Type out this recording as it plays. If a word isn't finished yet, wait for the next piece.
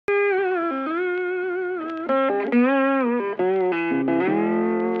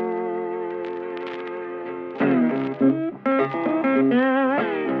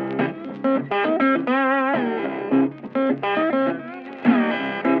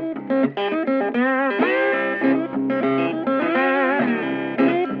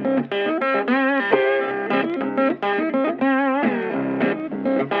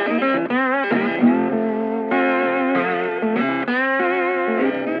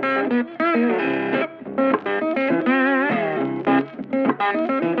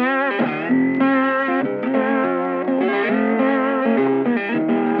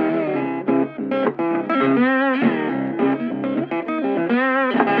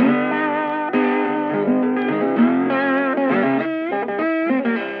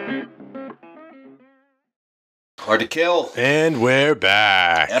Hard to Kill. And we're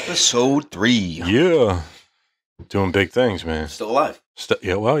back. Episode 3. Yeah. Doing big things, man. Still alive. Still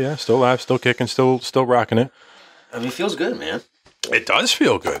alive, still kicking, still rocking it. I mean, it feels good, man. It does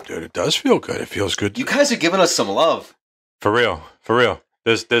feel good, dude. It does feel good. It feels good. You guys are giving us some love. For real.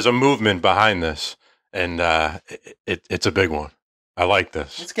 There's a movement behind this, and it's a big one. I like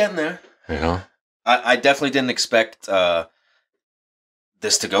this. It's getting there. You know? I definitely didn't expect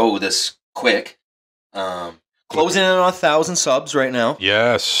this to go this quick. Closing in on 1,000 subs right now.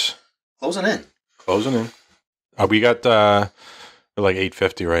 Yes. Closing in. We got like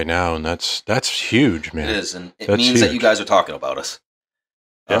 850 right now, and that's huge, man. It is, and it that's means huge. that you guys are talking about us.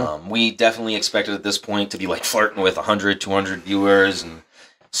 Yeah. We definitely expected at this point to be like flirting with 100, 200 viewers and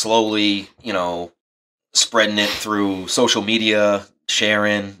slowly, spreading it through social media,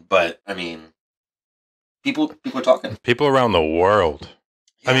 sharing. But, I mean, people are talking. People around the world.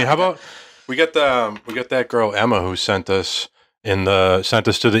 Yeah. I mean, how about... We got that girl Emma who sent us to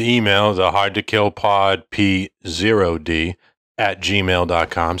the email, the hard to kill pod P0D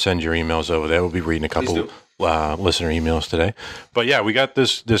 @gmail.com. Send your emails over there. We'll be reading a couple listener emails today. But yeah, we got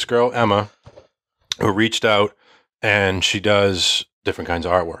this girl Emma who reached out, and she does different kinds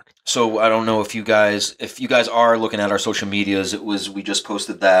of artwork. So I don't know if you guys are looking at our social medias. We just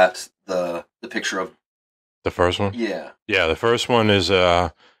posted the picture of the first one. Yeah. The first one is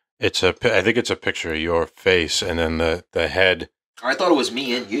I think it's a picture of your face, and then the head. I thought it was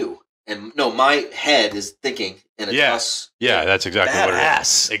me and you. And no, my head is thinking, and it's us. Yeah, that's exactly what it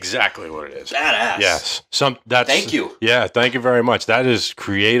is. Exactly what it is. Badass. Yes. Thank you. Yeah, thank you very much. That is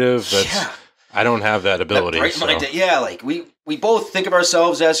creative. I don't have that ability. Like we both think of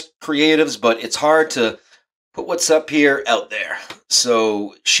ourselves as creatives, but it's hard to put what's up here out there.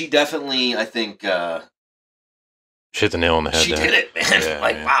 So she definitely, I think... she hit the nail on the head. She did it, man.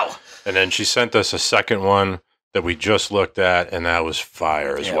 Yeah. Wow. And then she sent us a second one that we just looked at, and that was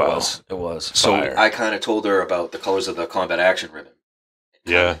fire as well. It was. Fire. So I kind of told her about the colors of the combat action ribbon.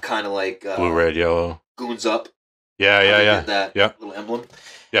 Kind of like... blue, red, yellow. Goons Up. Yeah. That little emblem.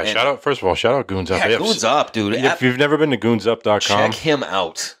 Yeah, shout out Goons Up. Yeah, Goons Up, dude. If you've never been to goonsup.com, check him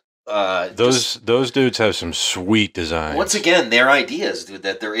out. Those dudes have some sweet designs. Once again, their ideas, dude,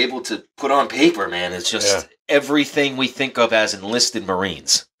 that they're able to put on paper, man. It's just everything we think of as enlisted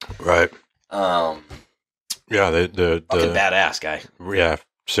Marines. Right. The fucking badass guy. Yeah,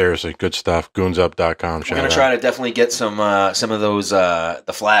 seriously, good stuff. Goonsup.com. We're gonna try to definitely get some of those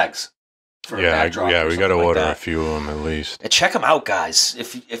the flags. We got to order a few of them at least. And check them out, guys.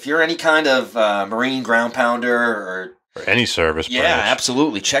 If you're any kind of Marine ground pounder or any service, branch,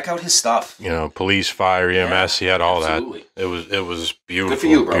 absolutely. Check out his stuff. Police, fire, EMS. He had all absolutely. That. It was beautiful. Good for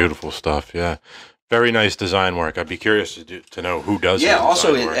you, bro. Beautiful stuff. Yeah, very nice design work. I'd be curious to know who does. Yeah.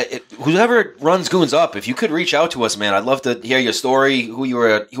 Also, whoever runs Goons Up, if you could reach out to us, man, I'd love to hear your story. Who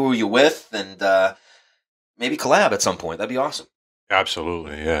were you with, and maybe collab at some point. That'd be awesome.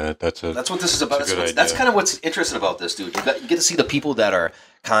 Absolutely, yeah. That's what this is about. That's kind of what's interesting about this, dude. You get to see the people that are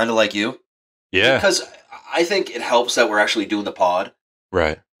kind of like you. Yeah. Because I think it helps that we're actually doing the pod.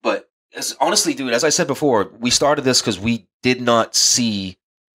 Right. But honestly, dude, as I said before, we started this because we did not see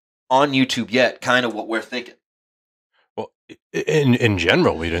on YouTube yet kind of what we're thinking. Well, in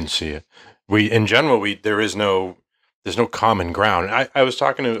general, we didn't see it. There's no common ground. I was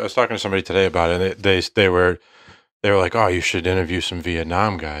talking to somebody today about it. They were like, "Oh, you should interview some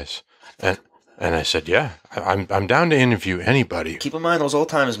Vietnam guys," and I said, "Yeah, I'm down to interview anybody." Keep in mind, those old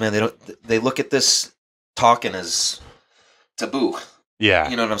timers, man. They look at this talking as taboo. Yeah,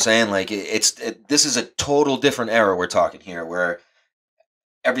 you know what I'm saying? Like this is a total different era we're talking here, where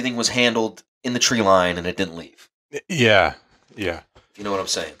everything was handled in the tree line and it didn't leave. Yeah. If you know what I'm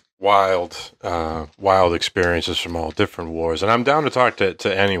saying. Wild experiences from all different wars, and I'm down to talk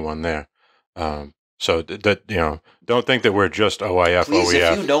to anyone there. So that don't think that we're just OIF, Please,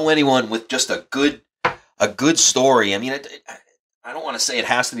 OEF. if you know anyone with just a good a good story. I mean, I don't want to say it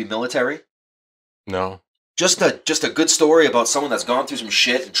has to be military. No. Just a good story about someone that's gone through some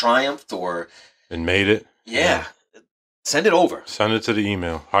shit and triumphed and made it. Yeah. Send it over. Send it to the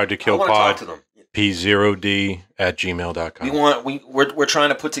email. I want to talk to them. p0d@gmail.com. We're trying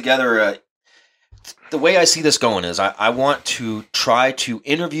to put together the way I see this going is I want to try to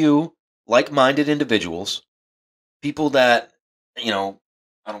interview like-minded individuals, people that,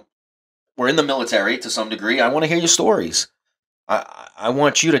 we're in the military to some degree. I want to hear your stories. I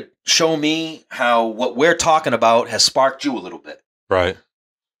want you to show me how what we're talking about has sparked you a little bit. Right.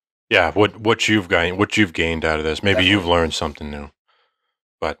 Yeah, what you've gained out of this. Maybe Definitely. you've learned something new.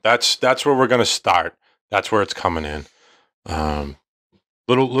 But that's where we're going to start. That's where it's coming in.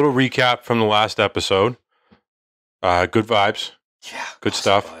 Little recap from the last episode. Good vibes. Yeah. Good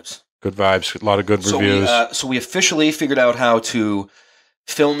stuff. Vibes. Good vibes. A lot of good reviews. So we officially figured out how to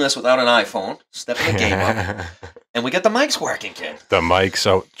film this without an iPhone. Stepping the game up. And we got the mics working, kid. The mics.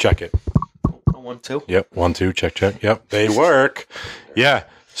 Oh, check it. 1, 2. Yep. 1, 2. Check. Yep. They work. Yeah.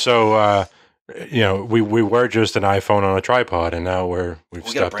 So, we were just an iPhone on a tripod, and now we've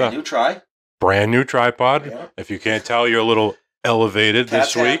stepped got a brand new tripod. Yeah. If you can't tell, you're a little elevated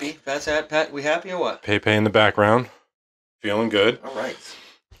Pat's this week. happy. Pat, we happy or what? Pepe in the background, feeling good. All right.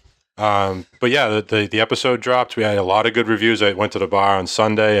 But yeah, the episode dropped. We had a lot of good reviews. I went to the bar on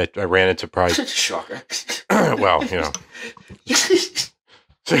Sunday. I ran into probably shocker. Well,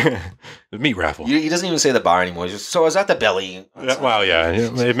 the meat raffle. He doesn't even say the bar anymore. He's just, so I was at the belly.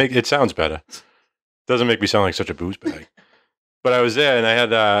 It sounds better. Doesn't make me sound like such a booze bag. But I was there, and I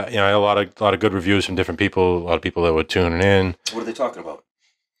had I had a lot of good reviews from different people. A lot of people that were tuning in. What are they talking about?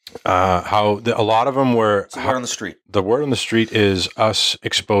 A lot of them were the word on the street. The word on the street is us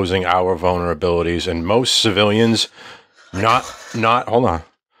exposing our vulnerabilities, and most civilians not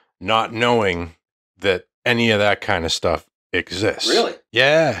knowing that any of that kind of stuff exists. Really?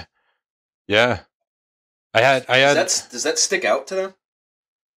 Yeah. I had. Does that stick out to them?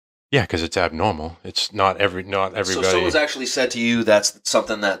 Yeah, because it's abnormal. It's not everybody. So it was actually said to you that's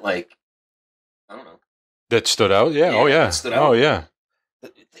something that, like, I don't know. That stood out? Yeah. Oh, yeah. Stood out. Oh, yeah.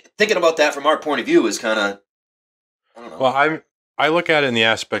 Thinking about that from our point of view is kind of, I don't know. Well, I look at it in the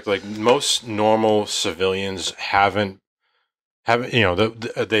aspect, like, most normal civilians haven't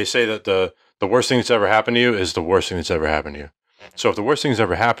they say that the worst thing that's ever happened to you is the worst thing that's ever happened to you. So if the worst thing that's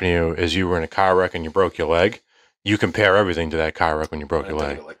ever happened to you is you were in a car wreck and you broke your leg, you compare everything to that car wreck when you broke your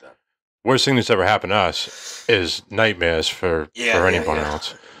leg. Like that. Worst thing that's ever happened to us is nightmares for anyone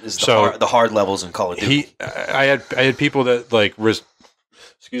else. So the hard levels in Call of Duty. I had people that, like,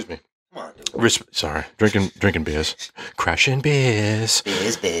 excuse me. Come on, dude. Sorry, drinking beers, crashing beers.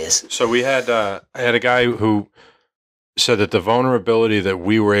 Beers. So I had a guy who said that the vulnerability that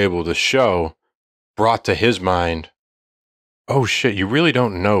we were able to show brought to his mind, oh shit, you really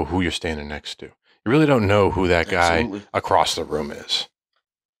don't know who you're standing next to. You really don't know who that guy across the room is.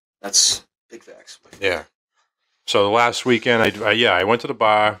 That's big facts. Yeah. So the last weekend, I went to the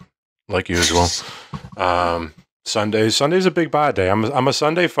bar like usual. Sunday's a big bar day. I'm a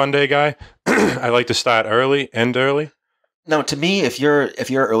Sunday fun day guy. I like to start early, end early. Now, to me, if you're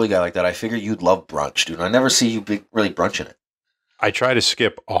an early guy like that, I figure you'd love brunch, dude. I never see you really brunching it. I try to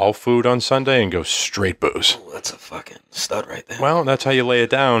skip all food on Sunday and go straight booze. Oh, that's a fucking stud right there. Well, that's how you lay it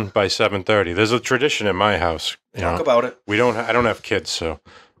down by 7:30. There's a tradition in my house. Talk about it. I don't have kids, so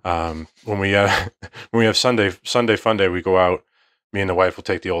when we have Sunday fun day, we go out. Me and the wife will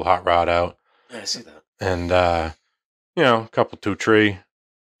take the old hot rod out. Yeah, I see that. And a couple 2-3.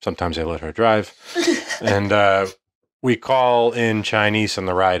 Sometimes I let her drive, and we call in Chinese on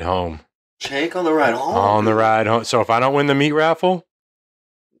the ride home. Shake on the ride home. On the ride home. So if I don't win the meat raffle,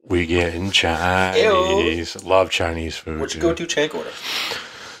 we get in Chinese. Ew. Love Chinese food. What'd you go to Chank order?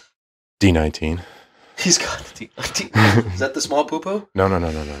 D19. He's got the D19. Is that the small poo-poo? No.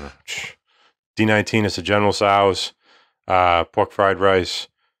 D19 is the General Tso's, pork fried rice,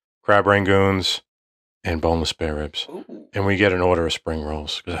 crab rangoons, and boneless spare ribs. Ooh. And we get an order of spring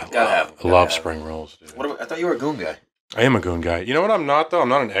rolls. I love spring rolls, dude. I thought you were a goon guy. I am a goon guy. You know what I'm not, though? I'm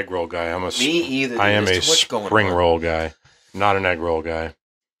not an egg roll guy. Me either. Dude. I am a spring roll guy, not an egg roll guy.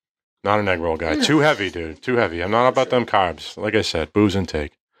 Too heavy, dude. Too heavy. I'm not about them carbs. Like I said, booze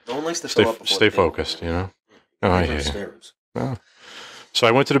intake. No one likes to fill up. Stay focused, you know? Oh, I hear you. Oh. So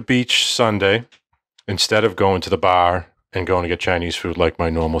I went to the beach Sunday instead of going to the bar and going to get Chinese food like my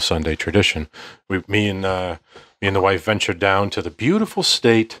normal Sunday tradition. Me and the wife ventured down to the beautiful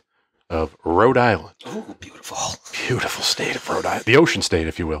state of Rhode Island. Oh, beautiful. Beautiful state of Rhode Island. The ocean state,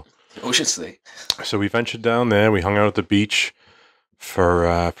 if you will. The ocean state. So we ventured down there. We hung out at the beach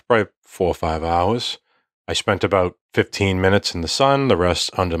for probably 4 or 5 hours. I spent about 15 minutes in the sun, the rest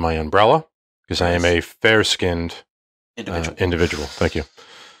under my umbrella, because I am a fair-skinned individual. Thank you.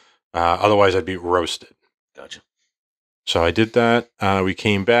 Otherwise, I'd be roasted. Gotcha. So I did that. We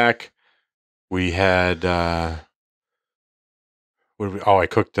came back. We had... I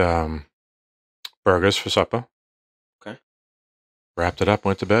cooked burgers for supper. Okay. Wrapped it up,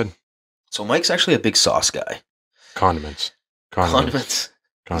 went to bed. So Mike's actually a big sauce guy. Condiments. He's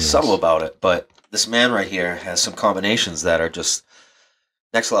subtle about it, but this man right here has some combinations that are just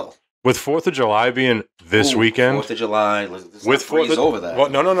next level. With 4th of July being this weekend. 4th of July. With 4th over that. Well,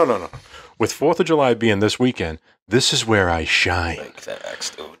 no. With 4th of July being this weekend, this is where I shine. Big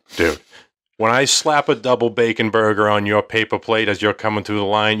facts, dude. Dude, when I slap a double bacon burger on your paper plate as you're coming through the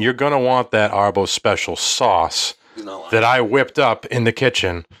line, you're going to want that Arbo special sauce that I whipped up in the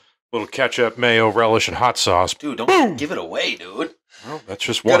kitchen. Little ketchup, mayo, relish, and hot sauce. Dude, don't give it away, dude. Well, that's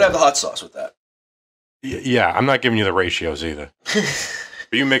just one. You gotta have the hot sauce with that. Yeah, I'm not giving you the ratios either.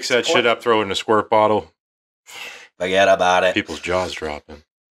 But you mix that shit up, throw it in a squirt bottle. Forget about it. People's jaws dropping.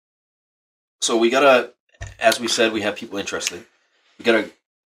 So we gotta, as we said, we have people interested. We gotta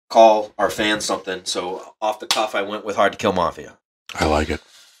call our fans something. So off the cuff, I went with Hard to Kill Mafia. I like it.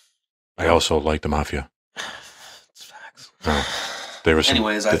 I also like the Mafia. It's facts.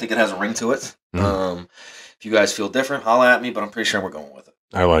 Anyways, I think it has a ring to it. Mm. If you guys feel different, holla at me, but I'm pretty sure we're going with it.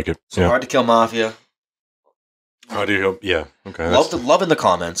 I like it. So Hard to Kill Mafia. How do you? Yeah. Okay. Love in the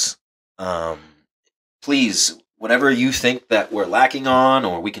comments. Please, whatever you think that we're lacking on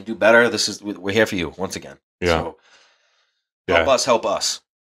or we can do better, we're here for you once again. Yeah. So help us.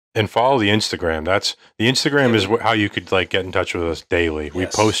 And follow the Instagram. The Instagram is how you could get in touch with us daily. Yes. We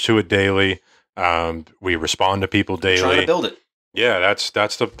post to it daily. We respond to people daily. Trying to build it. Yeah, that's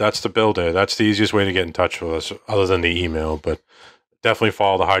the builder. That's the easiest way to get in touch with us, other than the email. But definitely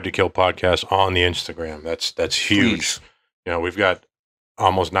follow the Hard to Kill podcast on the Instagram. That's huge. Please. You know, we've got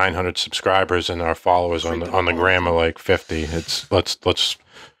almost 900 subscribers, and our followers on the gram are like 50. Let's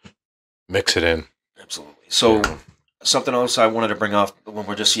mix it in. Absolutely. So something else I wanted to bring up when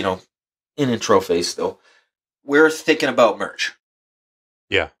we're just in intro phase still, we're thinking about merch.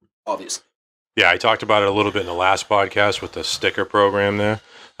 Yeah, obviously. Yeah, I talked about it a little bit in the last podcast with the sticker program there.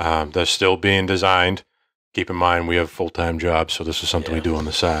 They're still being designed. Keep in mind, we have full-time jobs, so this is something we do on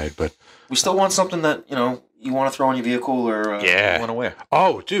the side. But we still want something that, you want to throw on your vehicle or you want to wear.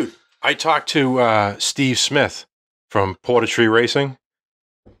 Oh, dude. I talked to Steve Smith from Porter Tree Racing.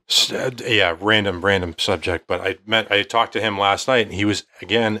 Random subject, but I talked to him last night, and he was,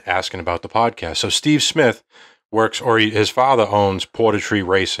 again, asking about the podcast. So Steve Smith his father owns Porter Tree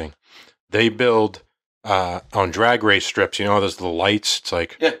Racing. They build on drag race strips. There's the lights. It's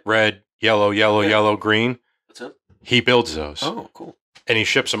like red, yellow, green. That's it? He builds those. Oh, cool. And he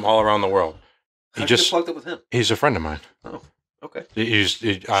ships them all around the world. How'd you get plugged up with him? He's a friend of mine. Oh, okay.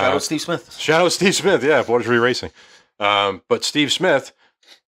 Shout out Steve Smith. Shout out Steve Smith, yeah, Porter Tree Racing. But Steve Smith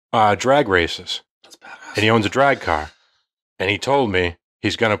drag races. That's badass. And he owns a drag car. And he told me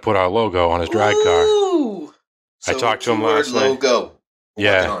he's going to put our logo on his drag car. So I talked to him last night. Logo.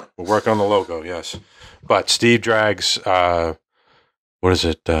 We're working on the logo, yes. But Steve drags, what is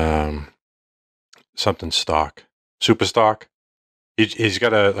it? Something stock. Super stock. He's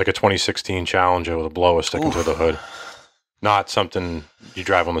got a 2016 Challenger with a blower sticking to the hood. Not something you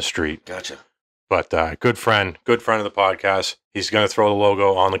drive on the street. Gotcha. But good friend of the podcast. He's going to throw the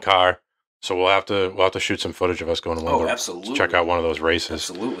logo on the car. So we'll have to shoot some footage of us going to absolutely. Check out one of those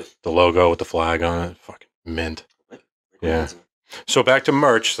races. Absolutely. The logo with the flag on it. Fucking mint. Yeah. So back to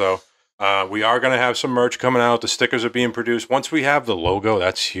merch, though. We are going to have some merch coming out. The stickers are being produced. Once we have the logo,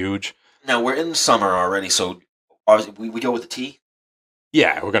 that's huge. Now, we're in summer already, so we go with the tee?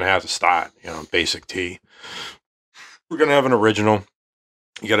 Yeah, we're going to have to start, basic tee. We're going to have an original.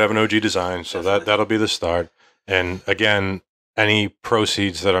 You got to have an OG design, so that'll be the start. And again, any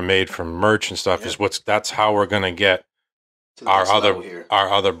proceeds that are made from merch and stuff that's how we're going to get our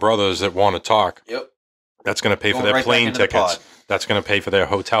other brothers that want to talk. Yep. That's going to pay for their plane tickets. That's going to pay for their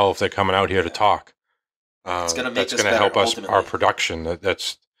hotel if they're coming out here to talk. It's going to make that's going to help us our production.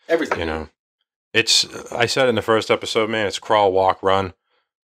 That's everything. I said in the first episode, man, it's crawl, walk, run,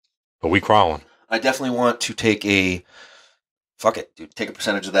 but we crawling. I definitely want to take a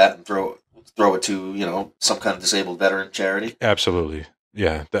percentage of that and throw it to some kind of disabled veteran charity. Absolutely,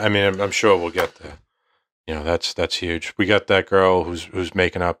 yeah. I mean, I'm sure we'll get there. That's huge. We got that girl who's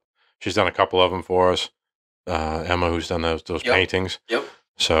making up. She's done a couple of them for us. Emma, who's done those paintings. Yep.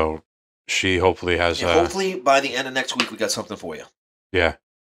 So she hopefully has. Hopefully by the end of next week we got something for you. Yeah,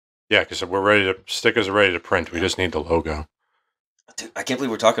 because stickers are ready to print. We just need the logo. Dude, I can't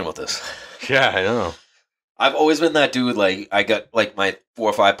believe we're talking about this. Yeah, I know. I've always been that dude. Like, I got like my 4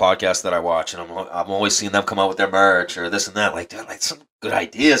 or 5 podcasts that I watch, and I'm always seeing them come out with their merch or this and that. Like, dude, like some good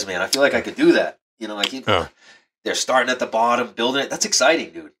ideas, man. I feel like I could do that. You know, like they're starting at the bottom, building it. That's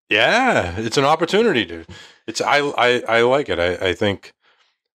exciting, dude. Yeah, it's an opportunity, dude. I like it. I think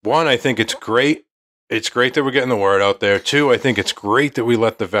one, I think it's great. It's great that we're getting the word out there. 2, I think it's great that we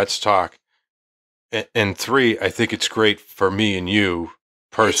let the vets talk. And 3, I think it's great for me and you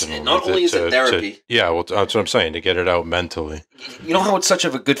personally. Not only is it therapy. Yeah, well, that's what I'm saying, to get it out mentally. You know how it's such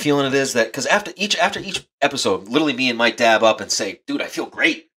of a good feeling it is that because after each episode, literally me and Mike dab up and say, "Dude, I feel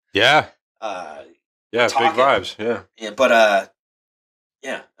great." Yeah. Yeah, big vibes. Yeah. But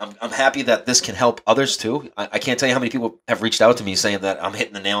yeah, I'm happy that this can help others too. I can't tell you how many people have reached out to me saying that I'm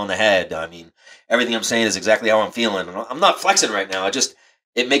hitting the nail on the head. I mean, everything I'm saying is exactly how I'm feeling. I'm not flexing right now.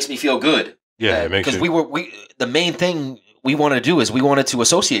 It makes me feel good. Yeah, it makes because the main thing we wanted to do is we wanted to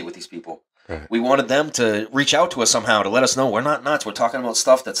associate with these people. Right. We wanted them to reach out to us somehow to let us know we're not nuts. We're talking about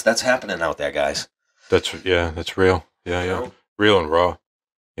stuff that's happening out there, guys. That's real. Yeah, yeah, real and raw.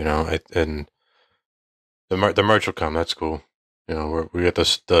 You know, and the merch will come. That's cool. You know, we get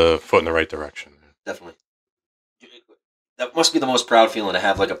the foot in the right direction. Definitely. That must be the most proud feeling to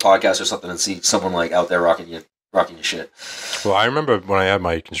have like a podcast or something and see someone like out there rocking your shit. Well, I remember when I had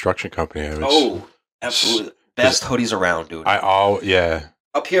my construction company. Absolutely. Best hoodies around, dude. Yeah.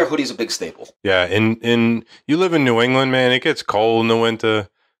 Up here, hoodies a big staple. Yeah, in you live in New England, man. It gets cold in the winter.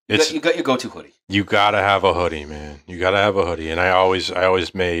 You got your go-to hoodie. You gotta have a hoodie, man. You gotta have a hoodie, and I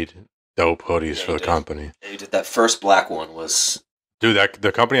always made dope hoodies for the company. Yeah, you did. That first black one was, dude.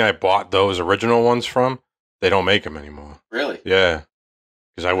 The company I bought those original ones from, they don't make them anymore. Really? Yeah,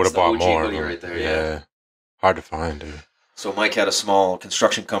 because I would have bought more. Hoodie right there. Yeah, hard to find, dude. So Mike had a small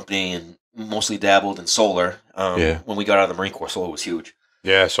construction company and mostly dabbled in solar. When we got out of the Marine Corps, solar was huge.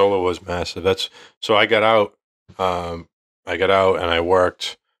 Yeah, solar was massive. So I got out. I got out and I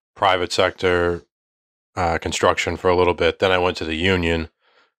worked private sector construction for a little bit. Then I went to the union.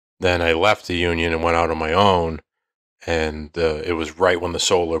 Then I left the union and went out on my own. And it was right when the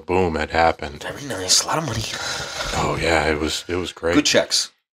solar boom had happened. Very nice, a lot of money. Oh yeah, it was great. Good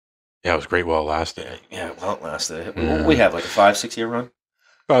checks. Yeah, it was great while it lasted. Yeah, well it lasted. Yeah. We have like a 5-6 year run.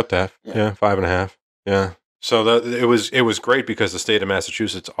 About that. Yeah, 5.5. Yeah. So it was great because the state of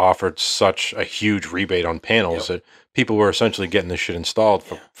Massachusetts offered such a huge rebate on panels that people were essentially getting this shit installed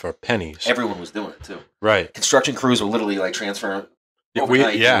for pennies. Everyone was doing it too. Right. Construction crews were literally like transferring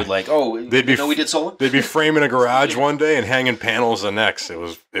overnight. We did solar? They'd be framing a garage one day and hanging panels the next. It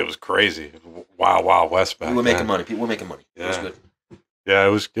was crazy. Wild West back then. We were making money. People were making money. Yeah. It was good. Yeah, it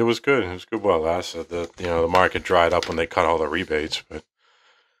was good. It was good while it lasted. The market dried up when they cut all the rebates, but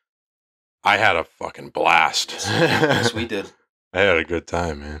I had a fucking blast. Yes, we did. I had a good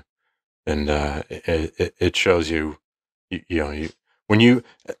time, man. And it shows you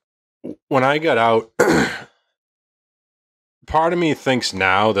when I got out, part of me thinks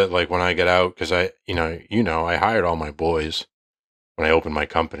now that like when I get out, because I hired all my boys when I opened my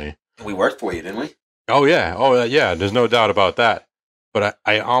company. We worked for you, didn't we? Oh yeah. There's no doubt about that. But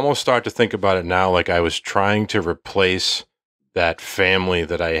I almost start to think about it now, like I was trying to replace that family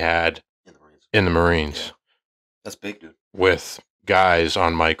that I had in the Marines. Yeah. That's big, dude. With guys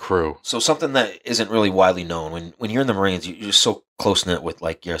on my crew. So something that isn't really widely known, when you're in the Marines, you're so close-knit with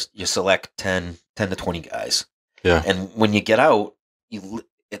like your select 10 to 20 guys. Yeah. And when you get out, you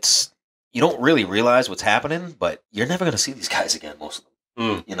don't really realize what's happening, but you're never going to see these guys again, most of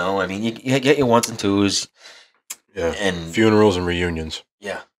them. You know, I mean, you get your ones and twos. Yeah. And funerals and reunions.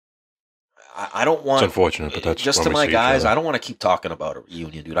 Yeah. I don't want. It's unfortunate, but that's just to my guys. I don't want to keep talking about a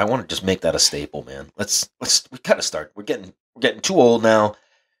reunion, dude. I want to just make that a staple, man. We gotta start. We're getting too old now.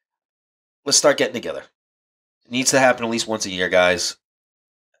 Let's start getting together. It needs to happen at least once a year, guys.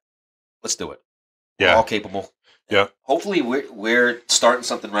 Let's do it. Yeah. We're all capable. Yeah. Hopefully, we're starting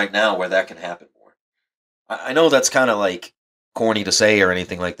something right now where that can happen more. I know that's kind of like corny to say or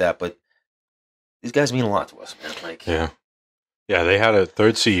anything like that, but these guys mean a lot to us, man. Like, yeah, they had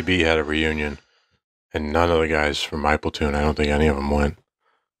 3rd CEB had a reunion, and none of the guys from my platoon, I don't think any of them went.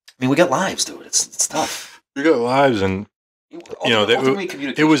 I mean, we got lives, dude. It's tough. We got lives, and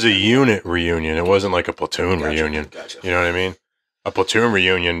it was a unit reunion. It wasn't like a platoon reunion. Gotcha. You know what I mean? A platoon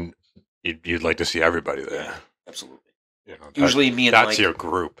reunion, you'd like to see everybody there. Yeah, absolutely. You know, usually me and that's Mike, your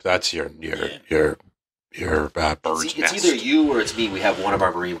group. That's your bird's it's nest. either you or it's me. We have one of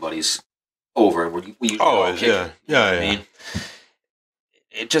our Marine buddies over, and we usually yeah. I mean,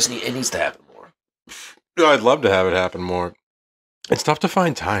 it needs to happen more. I'd love to have it happen more. It's tough to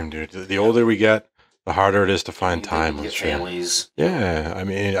find time, dude. The older we get, the harder it is to find You time get with shit. families. Yeah, I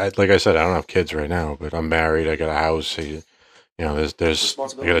mean, like I said, I don't have kids right now, but I'm married. I got a house. So there's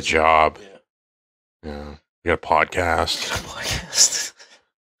I got a job. Yeah. I got a podcast. Get a podcast.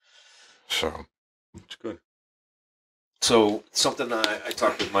 So it's good. So something I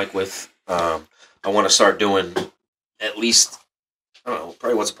talked with Mike with, I want to start doing at least, I don't know,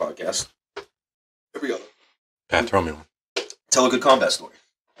 probably once a podcast. Every other. Pat, throw me one. Tell a good combat story.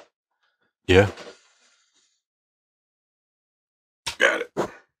 Yeah. Got it.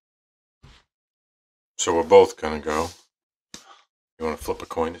 So we're both going to go. You want to flip a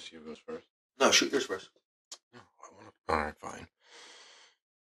coin to see who goes first? No, shoot yours first. All right, fine.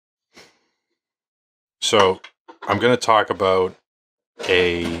 So I'm going to talk about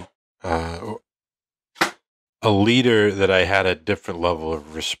a leader that I had a different level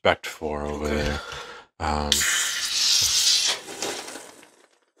of respect for over there.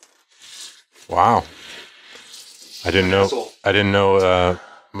 Wow. I didn't know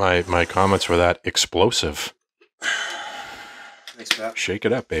my comments were that explosive. Thanks, Pat. Shake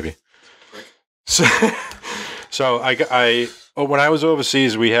it up, baby. So when I was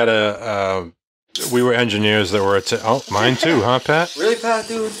overseas, we had we were engineers that were mine too, huh, Pat? Really, Pat,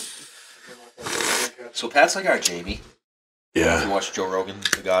 dude? So Pat's like our Jamie. Yeah. You watch Joe Rogan,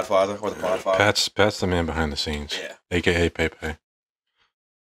 The Godfather, or The Podfather? Pat's the man behind the scenes. Yeah. AKA Pepe.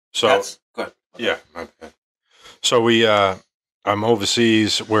 So go ahead. Yeah, my bad. So I'm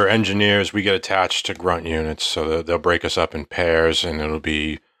overseas. We're engineers. We get attached to grunt units, so they'll break us up in pairs, and it'll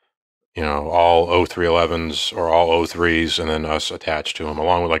be, all O311s or all O3s, and then us attached to them,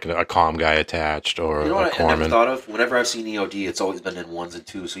 along with like a comm guy attached or You know a what I never corpsman. thought of? Whenever I've seen EOD, it's always been in ones and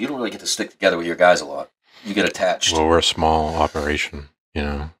twos, so you don't really get to stick together with your guys a lot. You get attached. Well, we're a small operation.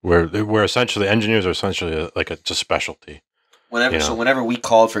 We're essentially engineers are essentially it's a specialty. So whenever we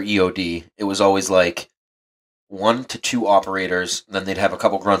called for EOD, it was always like 1 to 2 operators, and then they'd have a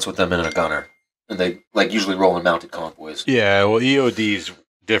couple grunts with them and a gunner, and they usually roll in mounted convoys. Yeah, well, EOD's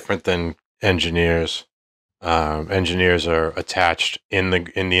different than engineers. Engineers are attached in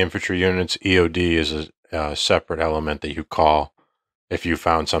the infantry units. EOD is a separate element that you call if you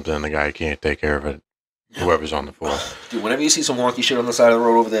found something and the guy can't take care of it. Whoever's on the force. Dude, whenever you see some wonky shit on the side of the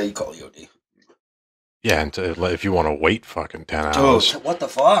road over there, you call EOD. Yeah, and if you want to wait fucking 10 hours. Dude, what the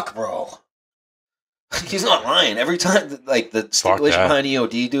fuck, bro? He's not lying. Every time, the stipulation behind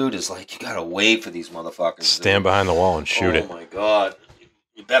EOD, dude, is you gotta wait for these motherfuckers. Stand behind the wall and shoot it. Oh my god.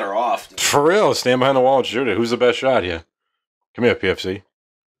 You're better off, dude. For real, stand behind the wall and shoot it. Who's the best shot here? Come here, PFC.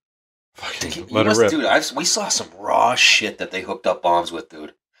 Fucking let it rip. Dude, we saw some raw shit that they hooked up bombs with,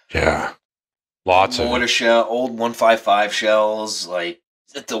 dude. Yeah. Lots of mortar shell, old 155 shells,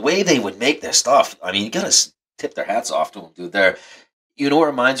 the way they would make their stuff. I mean, you gotta tip their hats off to them, dude. You know what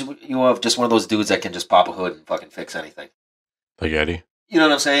reminds you of? Just one of those dudes that can just pop a hood and fucking fix anything. Like Eddie? You know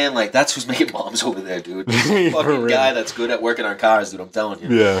what I'm saying? That's who's making bombs over there, dude. Fucking guy that's good at working on cars, dude. I'm telling you.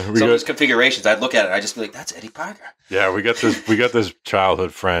 Yeah. Some of his configurations, I'd look at it, I'd just be like, "That's Eddie Parker." Yeah, we got this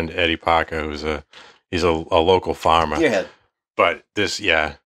childhood friend, Eddie Parker, he's a local farmer. Yeah. But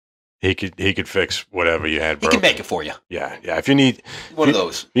he could fix whatever you had broken. He can make it for you. Yeah. If you need one of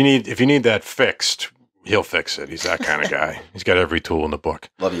those, if you need that fixed, he'll fix it. He's that kind of guy. He's got every tool in the book.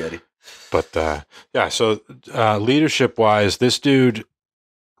 Love you, Eddie. But so leadership wise, this dude,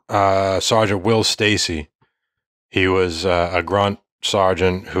 Sergeant Will Stacy, he was a grunt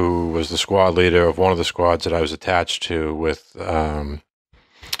sergeant who was the squad leader of one of the squads that I was attached to. With I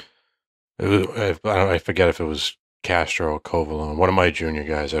forget if it was Castro or Covalon, one of my junior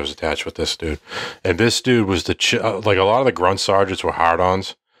guys. I was attached with this dude, and this dude was a lot of the grunt sergeants were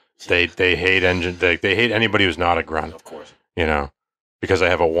hard-ons. They hate they hate anybody who's not a grunt. Of course, because I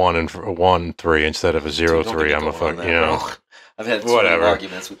have a 1-3 instead of a 0-3. I'm a fuck. Bro. I've had whatever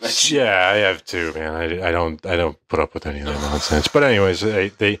arguments with that shit. Yeah, I have too, man. I don't put up with any of that nonsense. But anyways,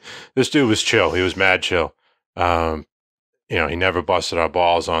 this dude was chill. He was mad chill. He never busted our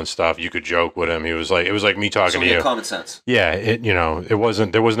balls on stuff. You could joke with him. It was like me talking to you. Common sense. Yeah, there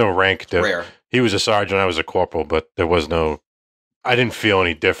was no rank. Rare. He was a sergeant. I was a corporal, but there was no. I didn't feel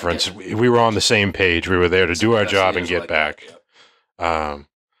any difference. Okay. We were on the same page. We were there to do our job and get back.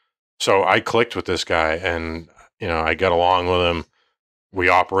 So I clicked with this guy, and I got along with him. We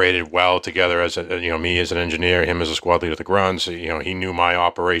operated well together as me as an engineer, him as a squad leader at the grunts. He knew my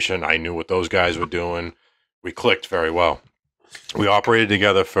operation. I knew what those guys were doing. We clicked very well. We operated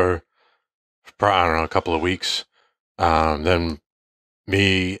together for I don't know, a couple of weeks. Then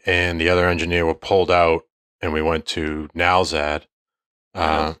me and the other engineer were pulled out, and we went to Nalzad.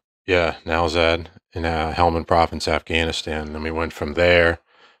 Nalzad in Helmand Province, Afghanistan. Then we went from there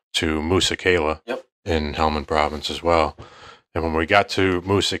to Musa Kala. Yep. in Helmand Province as well. And when we got to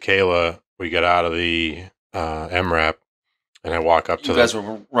Musa Kela, we got out of the MRAP, and I walk up to You guys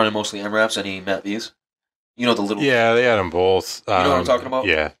were running mostly MRAPs, any Matt V's? You know the little... Yeah, they had them both. You know what I'm talking about?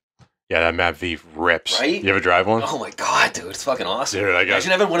 Yeah. Yeah, that Matt V rips. Right? You ever drive one? Oh my god, dude. It's fucking awesome. Dude,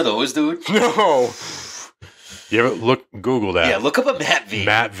 Imagine having one of those, dude. No. You ever Google that? Yeah, look up a Matt V.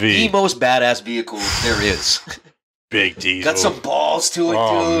 Matt V. The most badass vehicle there is. Big diesel. Got some balls to it,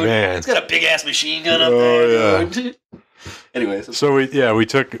 oh, dude. Man. It's got a big ass machine gun up there, dude. Anyways. So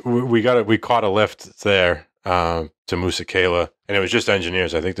we caught a lift there to Musa Kela, and it was just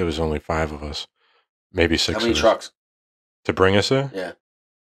engineers. I think there was only 5 of us. Maybe 6 How many of us. trucks? To bring us there? Yeah.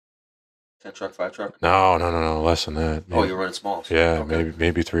 10 truck, 5 truck? No, less than that. Maybe. Oh, you're running small. Yeah, okay.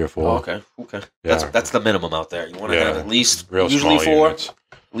 maybe 3 or 4. Oh, okay. Yeah. That's the minimum out there. You want to have at least real usually small 4. Units.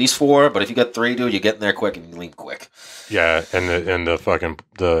 At least 4, but if you got 3, dude, you're getting there quick and you leave quick. Yeah, and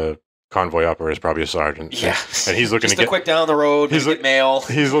the convoy operator is probably a sergeant. Yeah, and he's looking just to get quick down the road. He's get mail.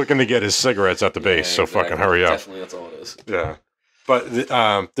 He's looking to get his cigarettes at the base. So exactly. Fucking hurry up. Definitely, that's all it is. Yeah,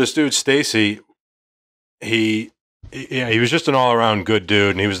 but this dude Stacy, he was just an all around good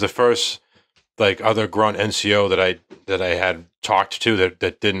dude, and he was the first like other grunt NCO that I had talked to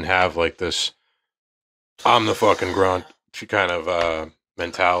that didn't have like this I'm the fucking grunt kind of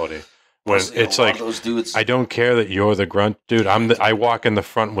mentality. When it's like those dudes. I don't care that you're the grunt, dude. I walk in the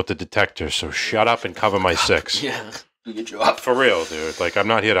front with the detector, so shut up and cover my 6. Yeah, do your job for real, dude. Like I'm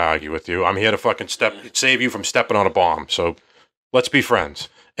not here to argue with you. I'm here to fucking save you from stepping on a bomb. So let's be friends.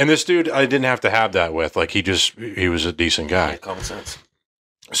 And this dude, I didn't have to have that with. Like he was a decent guy. Yeah, common sense.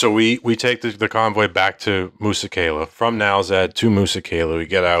 So we take the convoy back to Musa Kela from Nalzad to Musa Kela. We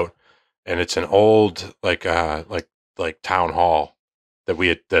get out, and it's an old like town hall that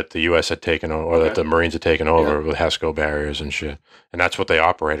the U.S. had taken over, or that the Marines had taken over with HESCO barriers and shit. And that's what they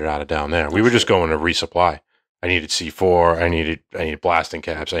operated out of down there. We were just going to resupply. I needed C4. I needed blasting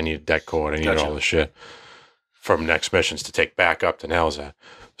caps. I needed deck cord. I needed all this shit from next missions to take back up to Nalzad.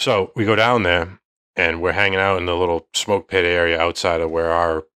 So we go down there, and we're hanging out in the little smoke pit area outside of where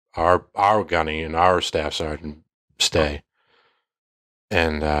our gunny and our staff sergeant stay.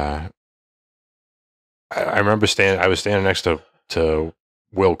 And I remember I was standing next to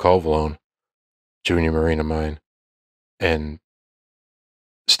Will Covalone, junior Marine of mine, and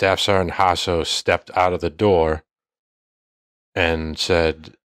Staff Sergeant Hasso stepped out of the door and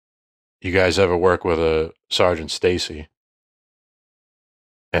said, "You guys ever work with a Sergeant Stacy?"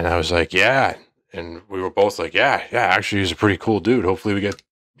 And I was like, "Yeah." And we were both like, yeah, actually he's a pretty cool dude. Hopefully we get,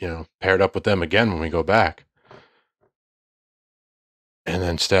 paired up with them again when we go back. And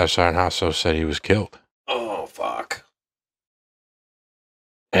then Staff Sergeant Hasso said he was killed. Oh, fuck.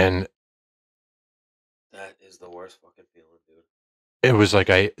 And that is the worst fucking feeling, dude. It was like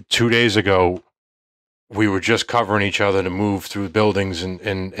 2 days ago, we were just covering each other to move through buildings,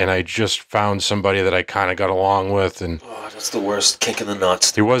 and I just found somebody that I kind of got along with. And that's the worst kick in the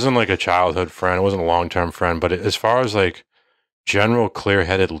nuts. He wasn't like a childhood friend. It wasn't a long-term friend. But as far as like general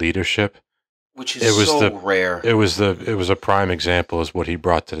clear-headed leadership, which is so rare. It was a prime example as what he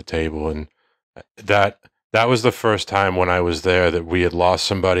brought to the table. And that was the first time when I was there that we had lost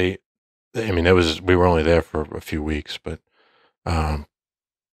somebody. I mean, we were only there for a few weeks, but that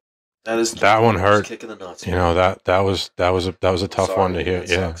one hurt. Kick in the nuts. That was a tough one to hear.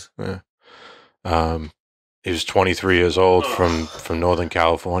 Yeah. He was 23 years old from Northern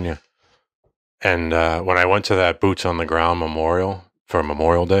California, and when I went to that boots on the ground memorial for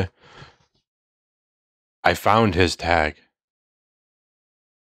Memorial Day, I found his tag.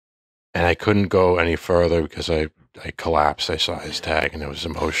 And I couldn't go any further because I collapsed. I saw his tag and it was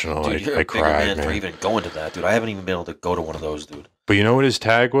emotional. Dude, you're I a cried, bigger man for even going to that, dude. I haven't even been able to go to one of those, dude. But you know what his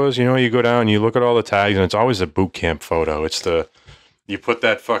tag was? You go down and you look at all the tags, and it's always a boot camp photo. It's you put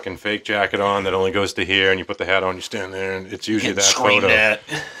that fucking fake jacket on that only goes to here, and you put the hat on, you stand there, and it's usually that photo.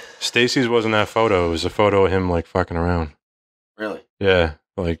 Stacy's wasn't that photo. It was a photo of him like fucking around. Really? Yeah.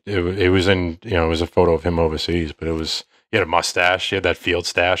 Like it was in, it was a photo of him overseas, but he had a mustache. He had that field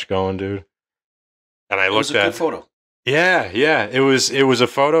stash going, dude. And I looked at it was a good photo. Yeah. It was a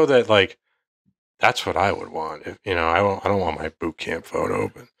photo that like, that's what I would want. I don't want my boot camp photo,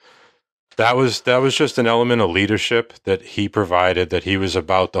 but that was just an element of leadership that he provided, that he was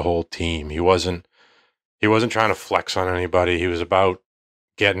about the whole team. He wasn't trying to flex on anybody. He was about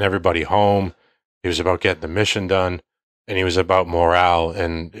getting everybody home. He was about getting the mission done, and he was about morale.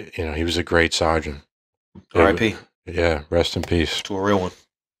 And, he was a great sergeant. R.I.P. Yeah. Rest in peace. To a real one.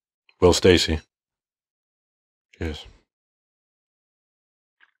 Will Stacy. Cheers.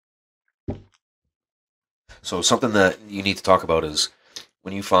 So something that you need to talk about is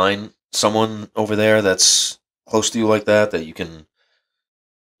when you find someone over there that's close to you like that you can,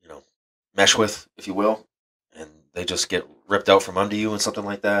 mesh with, if you will, and they just get ripped out from under you and something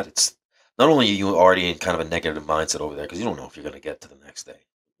like that, it's not only are you already in kind of a negative mindset over there because you don't know if you're going to get to the next day,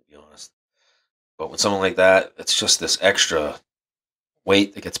 to be honest. But with someone like that, it's just this extra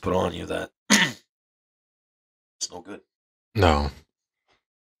weight that gets put on you that it's no good. No.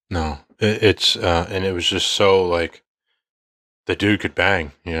 It's and it was just so like the dude could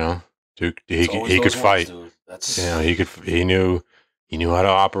bang, Dude, he could fight. Dude. He knew how to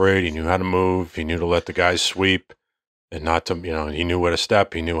operate. He knew how to move. He knew to let the guys sweep and not to, he knew where to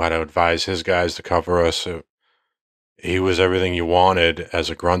step. He knew how to advise his guys to cover us. He was everything you wanted as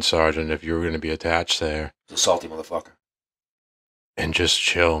a grunt sergeant if you were going to be attached there. He's a salty motherfucker. And just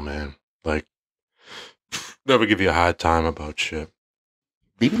chill, man. Like, never give you a hard time about shit.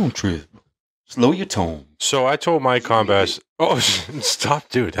 Baby, don't trip. Slow your tone. So I told my combat... Oh, stop,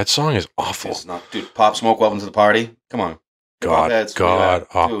 dude. That song is awful. It's not, dude. Pop Smoke, welcome to the party. Come on. God. Dude,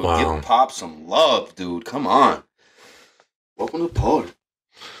 Wow. Give Pop some love, dude. Come on. Welcome to the party.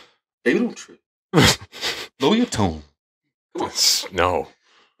 Baby, don't trip. Lower your tone. Come on. No.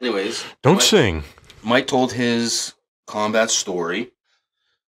 Anyways. Don't sing. Mike told his combat story.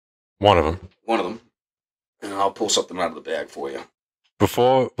 One of them. And I'll pull something out of the bag for you.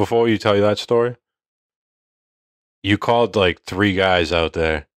 Before you tell you that story, you called like 3 guys out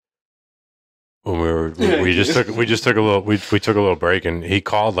there when we just took a little break, and he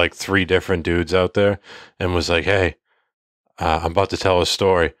called like 3 different dudes out there and was like, "Hey, I'm about to tell a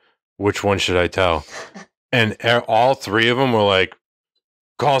story. Which one should I tell?" And all 3 of them were like,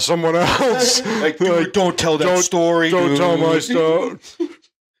 "Call someone else." Like, dude, don't tell that story. Don't tell my story.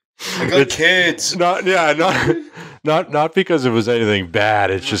 I got kids. Not because it was anything bad.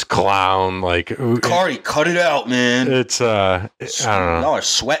 It's just clown. Like, Cardi, cut it out, man. It's I don't know. Y'all are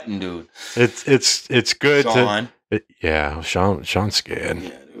sweating, dude. It's good. Sean. Sean's scared.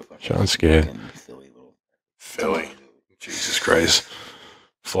 Yeah, dude. Sean's scared. Philly. Jesus Christ.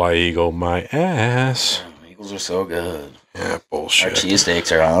 Fly eagle my ass. Eagles are so good. Yeah, bullshit. Our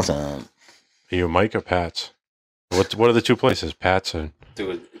cheesesteaks are awesome. Are you Mike or Pat's? What are the 2 places? Pat's and...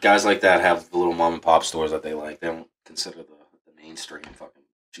 Dude, guys like that have the little mom and pop stores that they like. They don't consider the mainstream fucking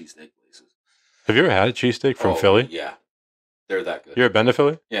cheesesteak places. Have you ever had a cheesesteak from Philly? Yeah. They're that good. You ever been to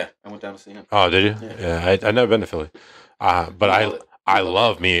Philly? Yeah. I went down to see him. Oh, did you? Yeah, I've never been to Philly. But I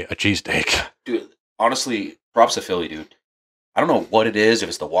love me a cheesesteak. Dude, honestly, props to Philly, dude. I don't know what it is, if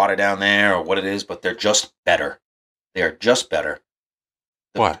it's the water down there or what it is, but they're just better. They are just better.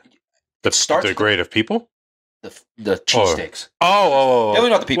 What? The grade of people? The cheesesteaks. Oh.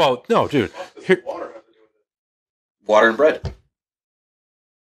 Definitely not the people. Well, no, dude. Here. Water and bread.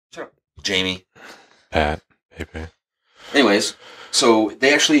 Shut up, Jamie. Pat. Pepe. Anyways, so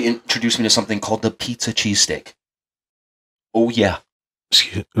they actually introduced me to something called the pizza cheesesteak. Oh, yeah.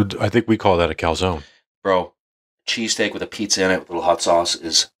 I think we call that a calzone. Bro, cheesesteak with a pizza in it with a little hot sauce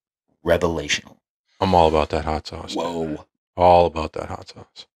is revelational. I'm all about that hot sauce. Whoa. Dude. All about that hot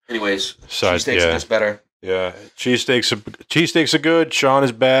sauce. Anyways, cheesesteaks are just better. Yeah, cheesesteaks are good. Sean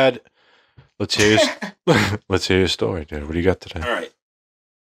is bad. Let's hear your story, dude. What do you got today? All right.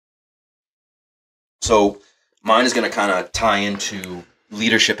 So mine is going to kind of tie into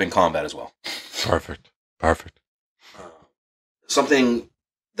leadership in combat as well. Perfect. Something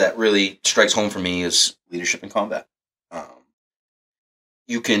that really strikes home for me is leadership in combat.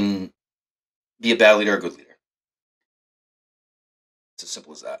 You can be a bad leader or a good leader. It's as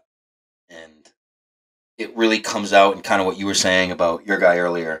simple as that. And it really comes out in kind of what you were saying about your guy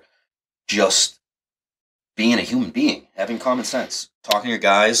earlier, just being a human being, having common sense, talking to your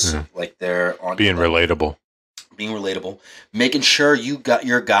guys like they're on being relatable, making sure you got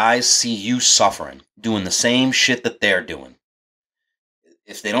your guys see you suffering, doing the same shit that they're doing.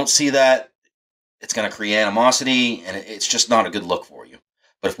 If they don't see that, it's going to create animosity, and it's just not a good look for you.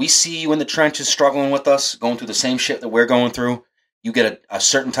 But if we see you in the trenches struggling with us, going through the same shit that we're going through, you get a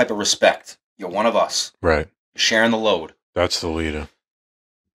certain type of respect. You're one of us. Right. You're sharing the load. That's the leader.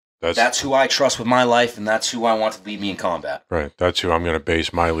 That's who I trust with my life, and that's who I want to lead me in combat. Right. That's who I'm going to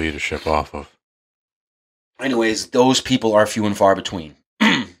base my leadership off of. Anyways, those people are few and far between.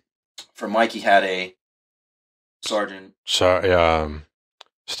 For Mike, he had a sergeant.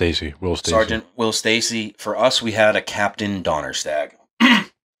 Stacy. Will Stacy. Sergeant Will Stacy. For us, we had a Captain Donnerstag.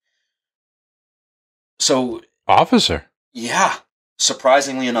 So. Officer. Yeah.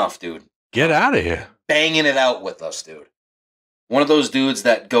 Surprisingly enough, dude. Get out of here. Banging it out with us, dude. One of those dudes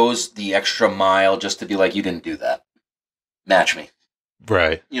that goes the extra mile just to be like, you didn't do that. Match me.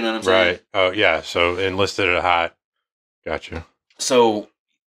 Right. You know what I'm saying? Right. Oh, yeah. So enlisted at a hot. Gotcha. So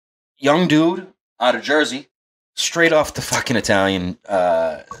young dude out of Jersey, straight off the fucking Italian,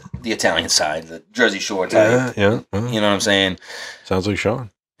 the Italian side, the Jersey Shore type. Yeah. You know what I'm saying? Sounds like Sean.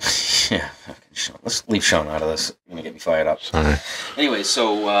 Yeah, fucking Sean. Let's leave Sean out of this. You're gonna get me fired up. Sorry. Anyway,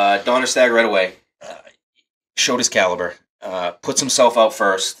 so Donnerstag right away showed his caliber. Puts himself out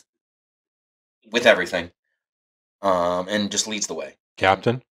first with everything, and just leads the way.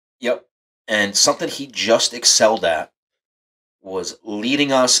 Captain? Yep. And something he just excelled at was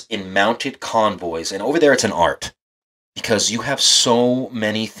leading us in mounted convoys. And over there, it's an art because you have so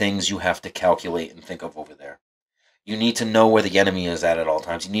many things you have to calculate and think of over there. You need to know where the enemy is at all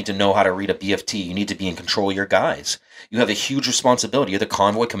times. You need to know how to read a BFT. You need to be in control of your guys. You have a huge responsibility. You're the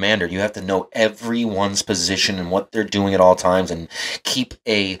convoy commander. You have to know everyone's position and what they're doing at all times and keep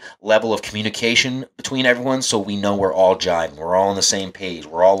a level of communication between everyone so we know we're all jiving. We're all on the same page.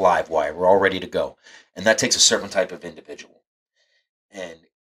 We're all live wire. We're all ready to go. And that takes a certain type of individual. And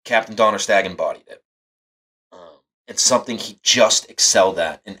Captain Donnerstag embodied it. It's something he just excelled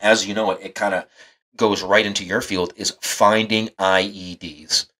at. And as you know, it kind of goes right into your field, is finding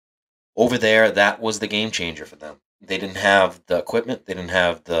IEDs. Over there, that was the game changer for them. They didn't have the equipment. They didn't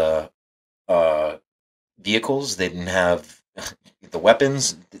have the vehicles. They didn't have the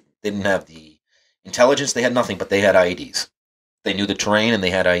weapons. They didn't have the intelligence. They had nothing, but they had IEDs. They knew the terrain, and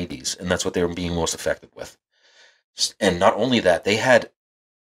they had IEDs, and that's what they were being most effective with. And not only that, they had...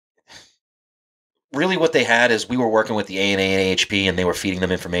 Really what they had is we were working with the ANA and AHP, and they were feeding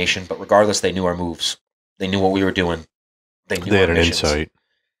them information, but regardless, they knew our moves. They knew what we were doing. They knew They had our an missions. insight.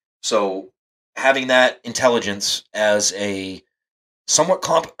 So having that intelligence as a somewhat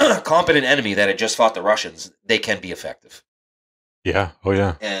competent enemy that had just fought the Russians, they can be effective. Yeah. Oh,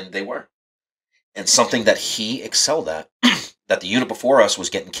 yeah. And they were. And something that he excelled at, that the unit before us was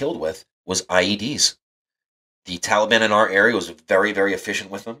getting killed with, was IEDs. The Taliban in our area was very, very efficient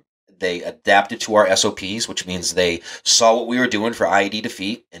with them. They adapted to our SOPs, which means they saw what we were doing for IED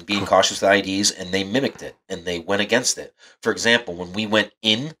defeat and being cautious with IEDs, and they mimicked it, and they went against it. For example, when we went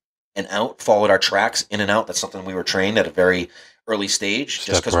in and out, followed our tracks in and out, that's something we were trained at a very early stage,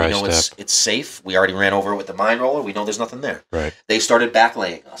 just because we know it's safe. We already ran over it with the mine roller. We know there's nothing there. Right. They started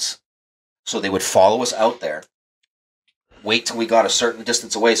backlaying us. So they would follow us out there, wait till we got a certain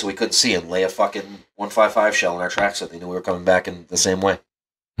distance away so we couldn't see them, lay a fucking 155 shell in our tracks so they knew we were coming back in the same way.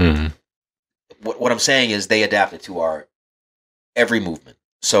 Mm-hmm. What I'm saying is they adapted to our every movement.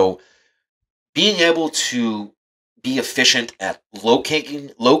 So being able to be efficient at locating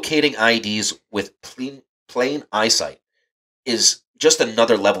IEDs with plain eyesight is just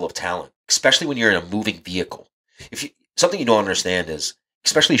another level of talent, especially when you're in a moving vehicle. Something you don't understand is,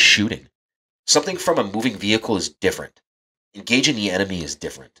 especially shooting, something from a moving vehicle is different. Engaging the enemy is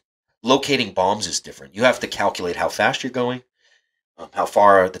different. Locating bombs is different. You have to calculate how fast you're going, how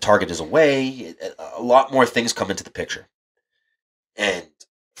far the target is away. A lot more things come into the picture. And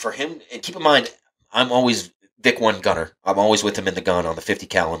for him, and keep in mind, I'm always Vic 1 gunner. I'm always with him in the gun on the 50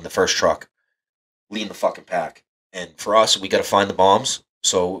 cal in the first truck, leading the fucking pack. And for us, we got to find the bombs.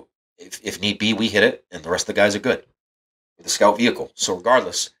 So if need be, we hit it, and the rest of the guys are good with the scout vehicle. So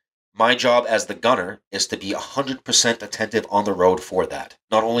regardless, my job as the gunner is to be 100% attentive on the road for that.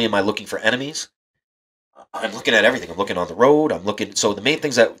 Not only am I looking for enemies, I'm looking at everything. I'm looking on the road. So the main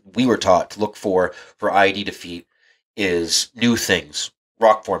things that we were taught to look for IED defeat is new things,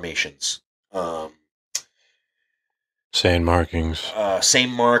 rock formations, sand markings,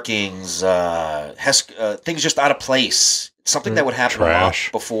 things just out of place. Something that would happen a lot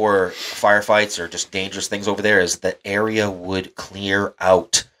before firefights or just dangerous things over there is the area would clear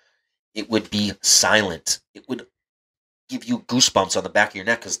out. It would be silent. It would give you goosebumps on the back of your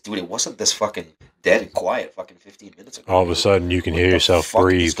neck because, dude, it wasn't this fucking dead and quiet fucking 15 minutes ago. All of a sudden, you can hear yourself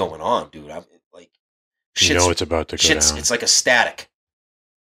breathe. What is going on, dude? You know it's about to go down. It's like a static.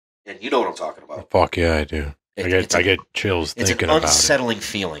 And you know what I'm talking about. Fuck yeah, I do. I get chills thinking about it. It's an unsettling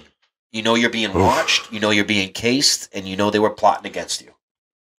feeling. You know you're being watched, you know you're being cased, and you know they were plotting against you.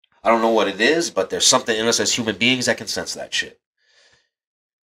 I don't know what it is, but there's something in us as human beings that can sense that shit.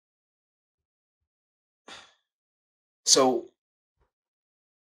 So,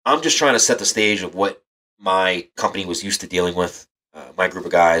 I'm just trying to set the stage of what my company was used to dealing with. My group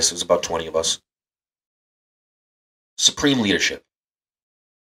of guys, it was about 20 of us. Supreme leadership.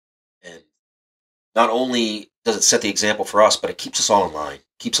 And not only does it set the example for us, but it keeps us all in line,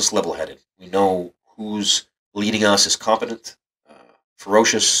 keeps us level-headed. We know who's leading us is competent,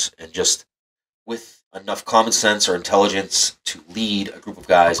 ferocious, and just with enough common sense or intelligence to lead a group of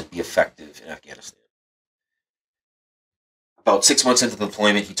guys and be effective in Afghanistan. About 6 months into the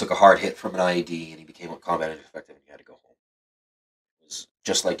deployment, he took a hard hit from an IED, and he became combat ineffective, and he had to go home. It was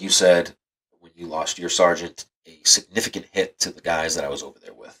just like you said, when you lost your sergeant, a significant hit to the guys that I was over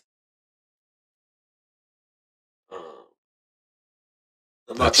there with.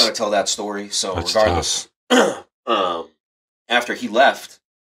 I'm not trying to tell that story, so regardless, after he left,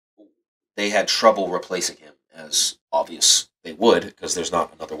 they had trouble replacing him, as obvious they would, because there's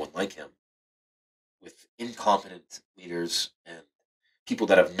not another one like him, with incompetent leaders and people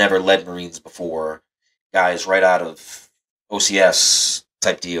that have never led Marines before, guys right out of OCS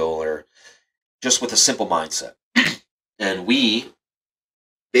type deal, or just with a simple mindset. And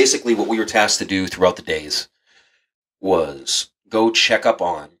basically what we were tasked to do throughout the days was go check up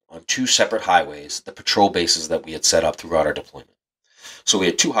on 2 separate highways, the patrol bases that we had set up throughout our deployment. So we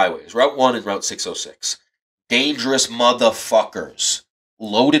had 2 highways, Route 1 and Route 606. Dangerous motherfuckers,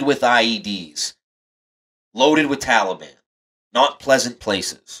 loaded with IEDs, loaded with Taliban. Not pleasant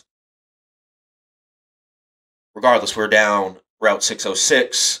places. Regardless, we're down Route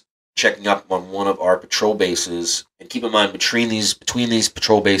 606, checking up on one of our patrol bases. And keep in mind, between these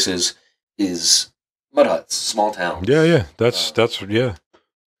patrol bases is mud huts, small towns. Yeah. That's yeah.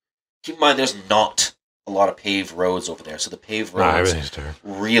 Keep in mind, there's not a lot of paved roads over there, so the paved roads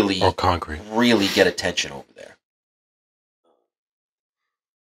really, or concrete, really get attention over there.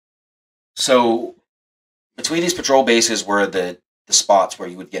 So between these patrol bases were the spots where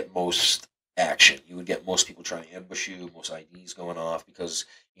you would get most action. You would get most people trying to ambush you, most IDs going off, because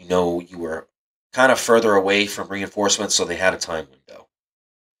you were kind of further away from reinforcements, so they had a time window.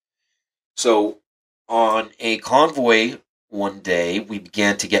 So on a convoy one day, we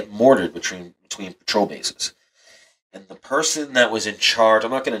began to get mortared between patrol bases. And the person that was in charge,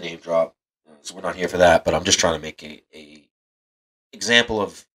 I'm not going to name drop, so we're not here for that, but I'm just trying to make a example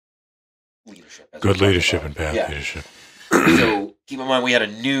of leadership. Good leadership and bad leadership. So keep in mind, we had a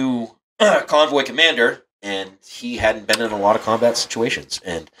new convoy commander, and he hadn't been in a lot of combat situations.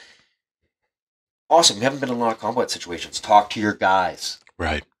 And awesome, you haven't been in a lot of combat situations. Talk to your guys.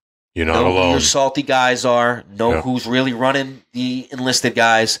 Right. You're not know alone. Who your salty guys are. Know who's really running the enlisted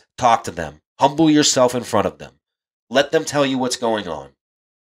guys. Talk to them. Humble yourself in front of them. Let them tell you what's going on.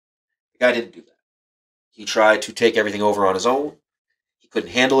 The guy didn't do that. He tried to take everything over on his own. He couldn't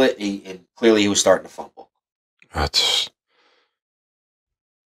handle it, and clearly he was starting to fumble.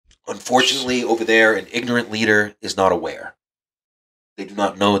 Unfortunately, over there, an ignorant leader is not aware. They do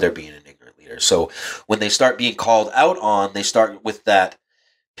not know they're being an ignorant leader. So when they start being called out on, they start with that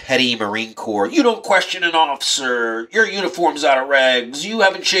petty Marine Corps, you don't question an officer, your uniform's out of regs, you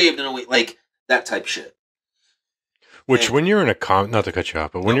haven't shaved in a week, like that type shit. Which, when you're in a not to cut you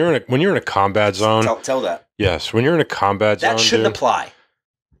off, but when you're in a combat zone, tell that. Yes, when you're in a combat zone, that shouldn't apply.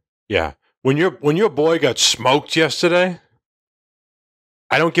 Yeah, when your boy got smoked yesterday,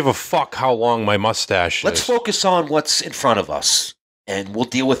 I don't give a fuck how long my mustache is. Let's focus on what's in front of us, and we'll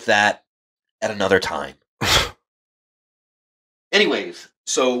deal with that at another time. Anyways,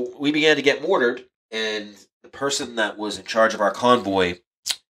 so we began to get mortared, and the person that was in charge of our convoy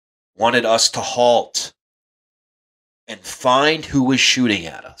wanted us to halt and find who was shooting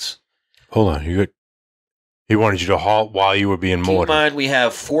at us. Hold on, he wanted you to halt while you were being mortared. Keep in mind, we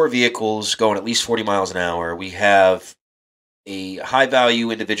have 4 vehicles going at least 40 miles an hour. We have a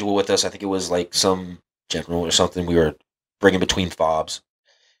high-value individual with us. I think it was like some general or something we were bringing between fobs.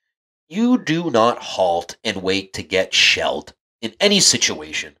 You do not halt and wait to get shelled in any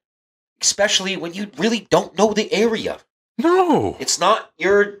situation, especially when you really don't know the area. No. It's not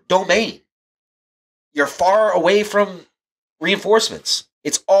your domain. You're far away from reinforcements.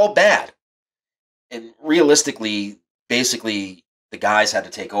 It's all bad. And realistically, basically, the guys had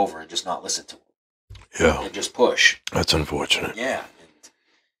to take over and just not listen to them. Yeah. And just push. That's unfortunate. Yeah. And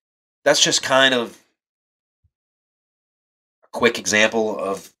that's just kind of a quick example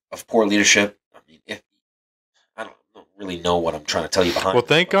of poor leadership. I mean, I don't really know what I'm trying to tell you behind. Well,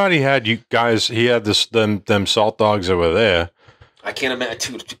 thank God he had you guys. He had them salt dogs that were there. I can't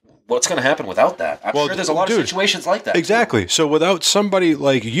imagine what's going to happen without that. I'm sure there's a lot of situations like that. Exactly. So without somebody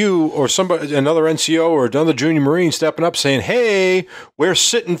like you or another NCO or another junior Marine stepping up saying, "Hey, we're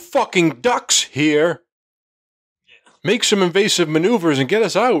sitting fucking ducks here. Make some invasive maneuvers and get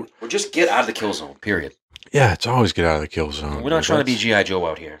us out." Or just get out of the kill zone, period. Yeah, it's always get out of the kill zone. We're not trying to be G.I. Joe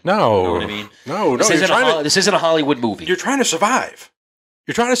out here. No. You know what I mean? No. This isn't a Hollywood movie. You're trying to survive.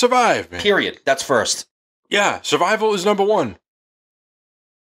 You're trying to survive, man. Period. That's first. Yeah, survival is number one.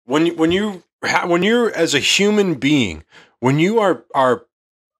 When you're as a human being, when you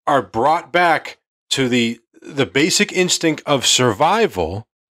are brought back to the basic instinct of survival,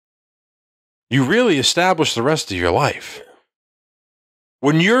 you really establish the rest of your life.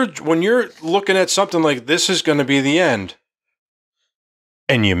 When you're looking at something like this is going to be the end,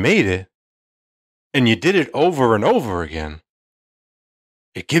 and you made it, and you did it over and over again,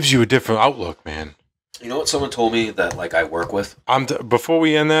 it gives you a different outlook, man. You know what someone told me that like I work with? Before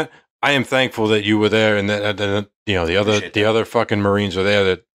we end that, I am thankful that you were there, and that the other fucking Marines were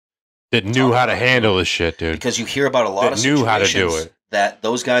there that knew how to handle this shit, dude. Because you hear about a lot of situations knew how to do it, that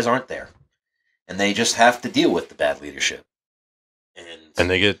those guys aren't there, and they just have to deal with the bad leadership. And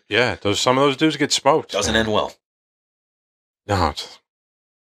they get some of those dudes get smoked. Doesn't end well. No.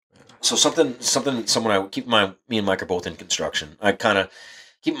 So someone I keep in mind. Me and Mike are both in construction. I kind of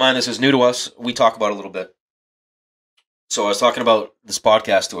keep in mind this is new to us. We talk about it a little bit. So I was talking about this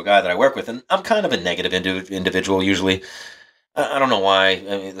podcast to a guy that I work with, and I'm kind of a negative individual usually. I don't know why.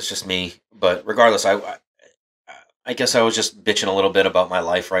 I mean, it's just me. But regardless, I guess I was just bitching a little bit about my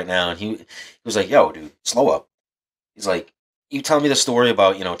life right now, and he was like, "Yo, dude, slow up." He's like, "You tell me the story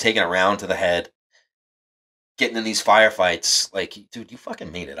about taking a round to the head, getting in these firefights. Like, dude, you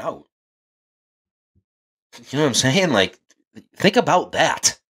fucking made it out. You know what I'm saying? Like, think about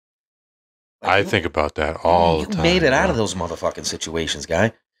that." Like, I think about that all the time. You made it out of those motherfucking situations,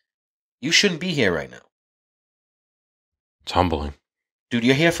 guy. You shouldn't be here right now. It's humbling. Dude,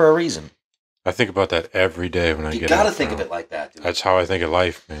 you're here for a reason. I think about that every day when I get up. You gotta think of it like that, dude. That's how I think of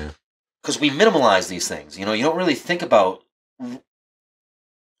life, man. Because we minimalize these things. You don't really think about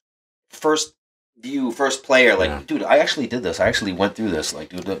first view, first player. Like, dude, I actually did this. I actually went through this. Like,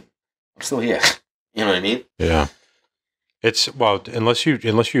 dude, I'm still here. You know what I mean? Yeah. It's unless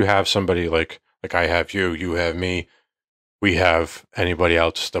you have somebody like I have you have me, we have anybody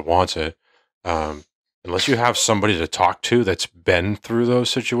else that wants it. Unless you have somebody to talk to that's been through those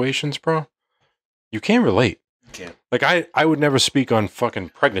situations, bro, you can't relate. You can't. Like I would never speak on fucking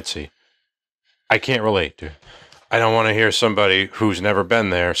pregnancy. I can't relate, dude. I don't want to hear somebody who's never been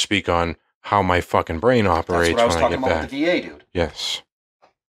there speak on how my fucking brain operates when I get back. That's what I was talking about with the VA, dude. Yes.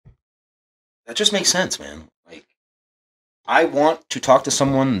 That just makes sense, man. Like, I want to talk to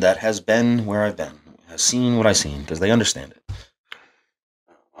someone that has been where I've been, has seen what I've seen, because they understand it.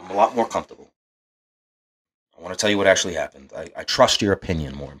 I'm a lot more comfortable. I want to tell you what actually happened. I trust your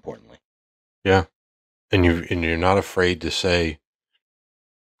opinion, more importantly. Yeah. And you're not afraid to say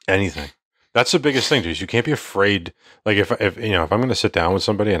anything. That's the biggest thing, dude. You can't be afraid. Like if I'm going to sit down with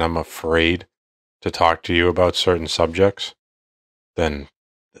somebody and I'm afraid to talk to you about certain subjects, then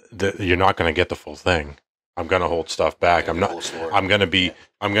you're not going to get the full thing. I'm going to hold stuff back. I'm going to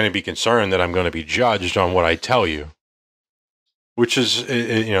be concerned that I'm going to be judged on what I tell you, which is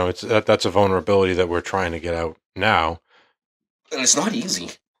that's a vulnerability that we're trying to get out now. And it's not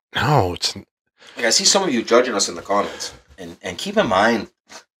easy. No, it's like I see some of you judging us in the comments, and keep in mind,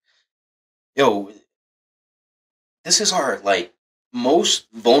 this is our most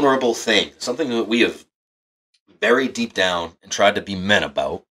vulnerable thing. Something that we have buried deep down and tried to be men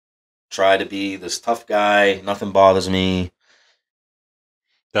about. Try to be this tough guy. Nothing bothers me.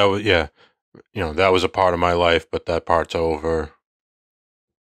 That was a part of my life, but that part's over.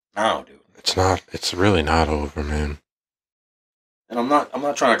 No, dude. It's not. It's really not over, man. And I'm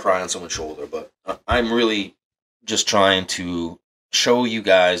not trying to cry on someone's shoulder, but I'm really just trying to show you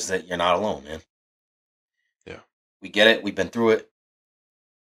guys that you're not alone, man. Yeah. We get it. We've been through it.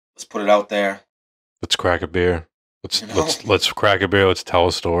 Let's put it out there. Let's crack a beer. Let's crack a beer. Let's tell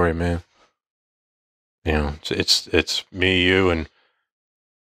a story, man. It's me, you, and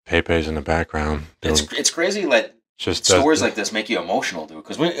Pepe's in the background. It's crazy. Like just stories like this make you emotional, dude.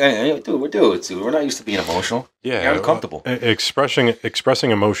 Because we're dudes, dude. We're not used to being emotional. Yeah, you're uncomfortable. Expressing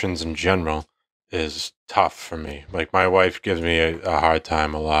emotions in general is tough for me. Like my wife gives me a hard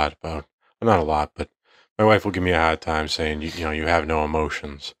time a lot about, not a lot, but my wife will give me a hard time saying you have no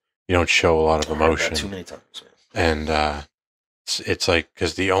emotions. You don't show a lot of emotion. I've heard that too many times. And it's like,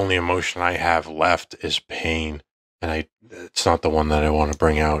 because the only emotion I have left is pain, and it's not the one that I want to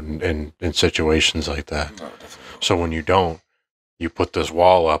bring out in situations like that. No, so when you don't, you put this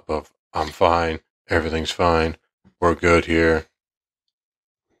wall up of I'm fine, everything's fine, we're good here.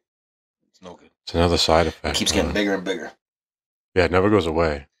 It's no good. It's another side effect. It keeps getting bigger and bigger. Yeah, it never goes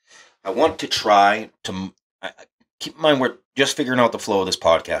away. I want to try to keep in mind we're just figuring out the flow of this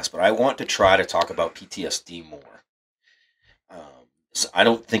podcast, but I want to try to talk about PTSD more. So I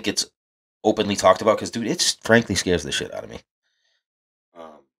don't think it's openly talked about because, dude, it frankly scares the shit out of me.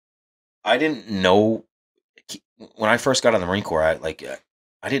 I didn't know when I first got on the Marine Corps.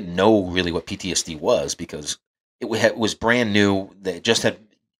 I didn't know really what PTSD was because it was brand new. That just had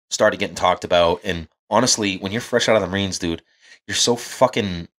started getting talked about. And honestly, when you're fresh out of the Marines, dude, you're so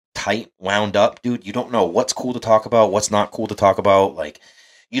fucking tight, wound up, dude. You don't know what's cool to talk about, what's not cool to talk about. Like,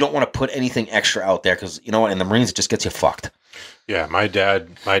 you don't want to put anything extra out there because you know what? In the Marines, it just gets you fucked. Yeah, my dad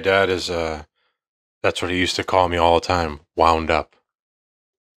is that's what he used to call me all the time. Wound up.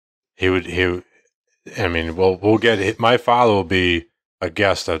 I mean, we'll get it. My father will be a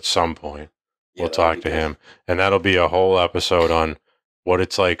guest at some point. Yeah, We'll talk to him, and that'll be a whole episode on what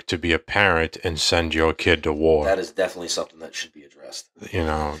it's like to be a parent and send your kid to war. That is definitely something that should be addressed. You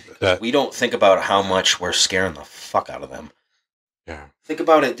know, that we don't think about how much we're scaring the fuck out of them. Yeah. Think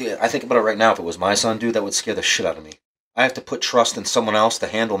about it, dude. I think about it right now. If it was my son, dude, that would scare the shit out of me. I have to put trust in someone else to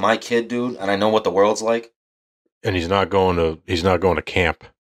handle my kid, dude, and I know what the world's like. And he's not going to camp.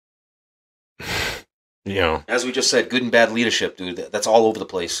 You know, as we just said, good and bad leadership, dude. That's all over the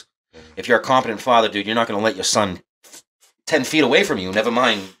place. If you're a competent father, dude, you're not going to let your son 10 feet away from you. Never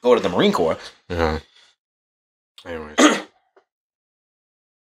mind go to the Marine Corps. Yeah. Anyways.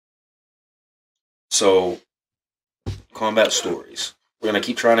 So, combat stories. We're going to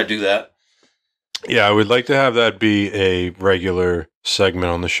keep trying to do that. Yeah, I would like to have that be a regular segment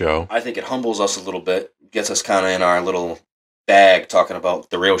on the show. I think it humbles us a little bit. Gets us kind of in our little bag talking about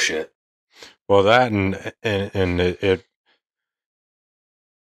the real shit. Well, that and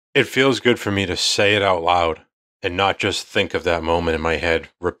it feels good for me to say it out loud and not just think of that moment in my head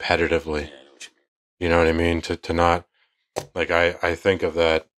repetitively. Yeah, you know what I mean? To not, like, I think of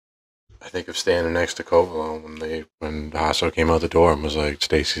that. I think of standing next to Coppola when the hospital came out the door and was like,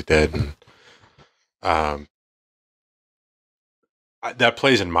 Stacy's dead. And that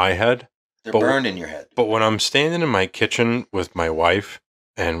plays in my head. They're burned in your head. But when I'm standing in my kitchen with my wife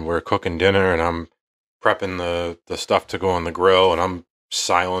and we're cooking dinner and I'm prepping the stuff to go on the grill and I'm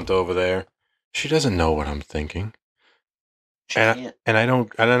silent over there, she doesn't know what I'm thinking. And I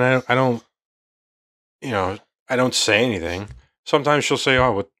don't, you know, I don't say anything. Sometimes she'll say,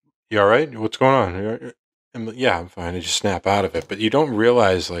 "Oh, you all right? What's going on?" And yeah, I'm fine. I just snap out of it. But you don't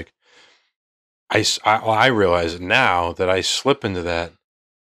realize, like, I realize it now that I slip into that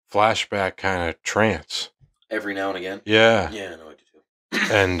flashback kind of trance every now and again. Yeah. Yeah, I know I do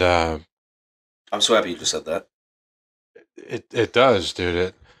too. And I'm so happy you just said that. It does,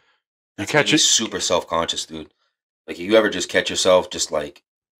 dude. You catch it super self-conscious, dude. Like, you ever just catch yourself just like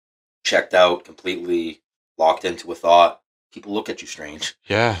checked out, completely locked into a thought? People look at you strange.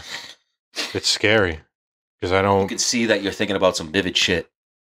 Yeah, it's scary because I don't. You can see that you're thinking about some vivid shit,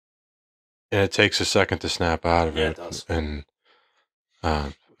 and it takes a second to snap out of it. It does. And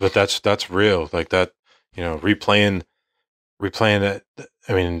but that's real. Like that, you know, replaying it.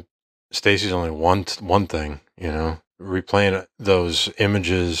 I mean, Stacy's only one thing, you know. Replaying those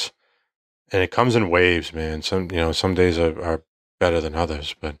images, and it comes in waves, man. Some days are better than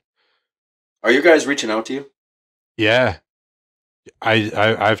others, but are you guys reaching out to you? Yeah,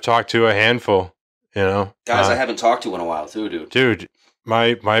 I've talked to a handful, you know, guys I haven't talked to in a while too, dude. Dude,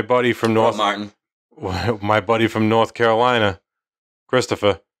 my buddy from my buddy from North Carolina,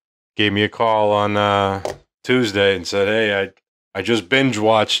 Christopher, gave me a call on Tuesday and said, "Hey, I just binge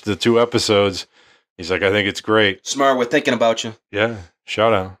watched the 2 episodes." He's like, "I think it's great." Smart, we're thinking about you. Yeah,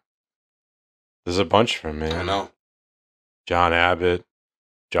 shout out. There's a bunch from me. I know. John Abbott,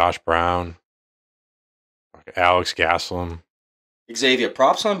 Josh Brown, Alex Gaslam. Xavier,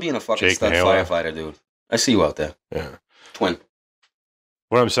 props on being a fucking stud firefighter, dude. I see you out there. Yeah. Twin.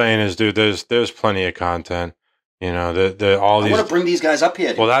 What I'm saying is, dude, there's plenty of content. You know, I want to bring these guys up here,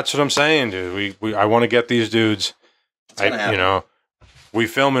 dude. Well, that's what I'm saying, dude. I want to get these dudes. You know, we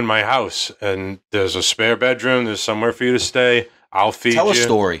film in my house, and there's a spare bedroom. There's somewhere for you to stay. I'll feed you. Tell a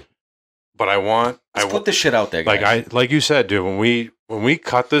story. But Let's put this shit out there, guys. Like you said, dude. When we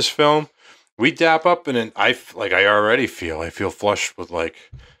cut this film, we dap up, and I feel flushed with like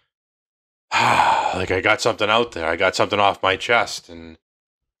I got something out there. I got something off my chest, and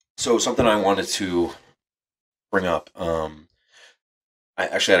so something I wanted to bring up. I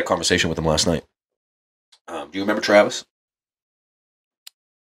actually had a conversation with him last night. Do you remember Travis?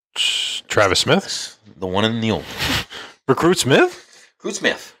 Travis Smith? The one and the only. Recruit Smith? Recruit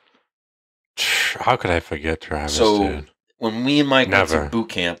Smith. How could I forget Travis, dude? When me and Mike went to boot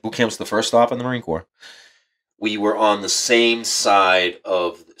camp's the first stop in the Marine Corps, we were on the same side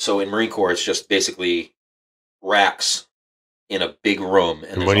of... So in Marine Corps, it's just basically racks in a big room.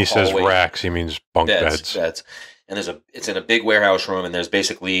 And when he says racks, he means bunk beds. And it's in a big warehouse room, and there's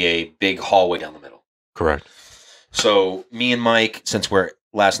basically a big hallway down the middle. Correct. So me and Mike, since we're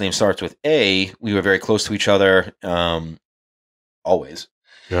last name starts with A, we were very close to each other, always.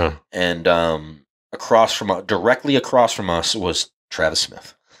 Yeah. And directly across from us was Travis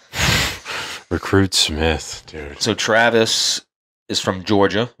Smith. Recruit Smith, dude. So Travis is from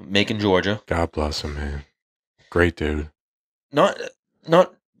Georgia, Macon, Georgia. God bless him, man. Great dude. Not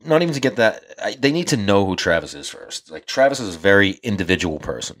not even to get that. They need to know who Travis is first. Like, Travis is a very individual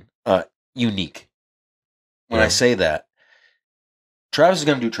person, unique. When I say that, Travis is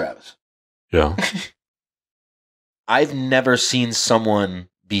going to do Travis. Yeah. I've never seen someone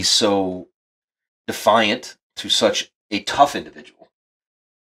be so defiant to such a tough individual,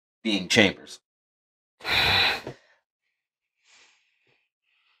 being Chambers.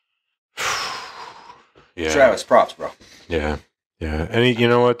 Yeah. Travis, props, bro. Yeah. Yeah. And you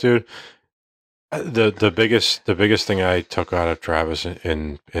know what, dude? The biggest thing I took out of Travis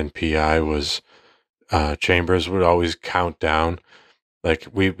in PI was Chambers would always count down. Like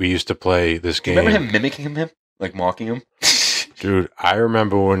we used to play this game. Remember him mimicking him? Like mocking him? Dude, I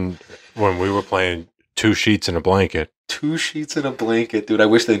remember when we were playing 2 sheets and a blanket. 2 sheets and a blanket, dude. I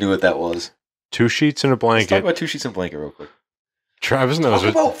wish they knew what that was. 2 sheets and a blanket. Let's talk about 2 sheets and a blanket real quick. Travis knows.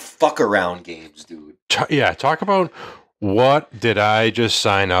 Talk about fuck around games, dude. Talk about what did I just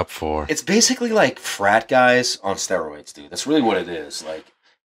sign up for? It's basically like frat guys on steroids, dude. That's really what it is. Like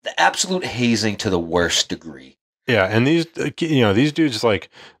the absolute hazing to the worst degree. Yeah, and these dudes, like,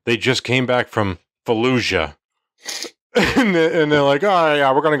 they just came back from Fallujah. and they're like, oh,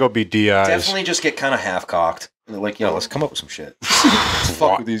 yeah, we're going to go beat DIs. Definitely just get kind of half-cocked. And they're like, yo, let's come up with some shit. Let's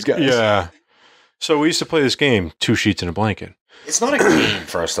fuck with these guys. Yeah. So we used to play this game, 2 sheets and a blanket. It's not a game,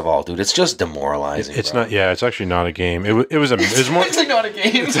 first of all, dude. It's just demoralizing. It's not. Yeah, it's actually not a game. It was more. It's like not a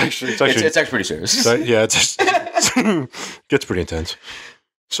game. It's actually pretty serious. Yeah, it gets pretty intense.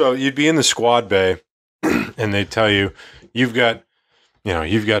 So you'd be in the squad bay, and they'd tell you, you've got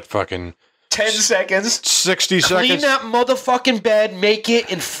fucking 10 seconds, 60 seconds. Clean that motherfucking bed, make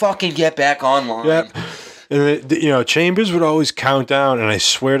it, and fucking get back online. Yep. And Chambers would always count down, and I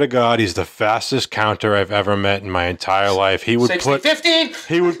swear to God, he's the fastest counter I've ever met in my entire life. He would 60, 15.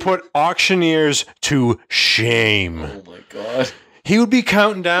 He would put auctioneers to shame. Oh my God. He would be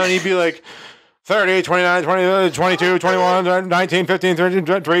counting down. He'd be like 30, 29, 20, 22, 21, 19, 15,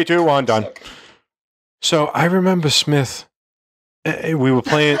 13, 3, 2, 1, done. So I remember Smith. We were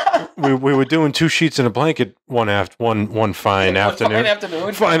playing. we were doing 2 sheets and a blanket one fine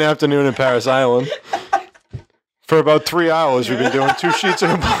afternoon. Fine afternoon in Paris Island. For about 3 hours, we've been doing 2 sheets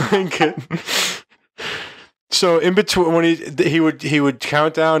and a blanket. So in between, when he would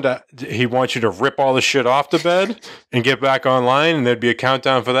count down to, he wants you to rip all the shit off the bed and get back online, and there'd be a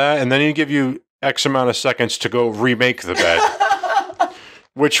countdown for that, and then he'd give you X amount of seconds to go remake the bed,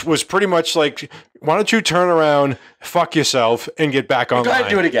 which was pretty much like, why don't you turn around, fuck yourself, and get back online? Go ahead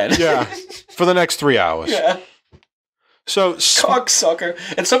and do it again. Yeah, for the next 3 hours. Yeah. So cocksucker,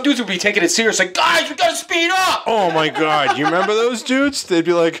 and some dudes would be taking it serious, like, guys, we gotta speed up. Oh my God, you remember those dudes? They'd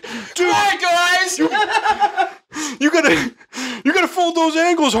be like, dude, hi guys, you gotta fold those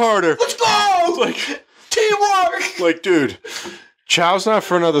angles harder. Let's go. Like teamwork. Like, dude, chow's not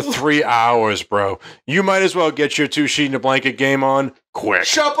for another 3 hours, bro. You might as well get your 2 sheet and a blanket game on quick.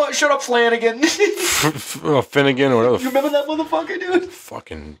 Shut up, Flanagan. Finnegan or whatever. You remember that motherfucker, dude?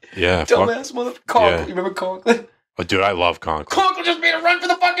 Fucking yeah, dumbass motherfucker. Conklin. Yeah. You remember Conklin? Oh, dude, I love Conklin. Conklin just made a run for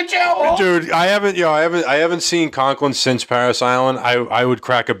the fucking chow. Dude, I haven't seen Conklin since Paris Island. I would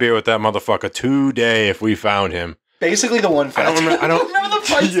crack a beer with that motherfucker today if we found him. Basically, the one fight. I don't remember the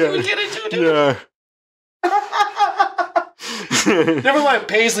fights we would get into, dude. Yeah. Never mind.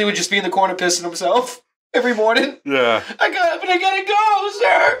 Paisley would just be in the corner pissing himself every morning. Yeah. I gotta go,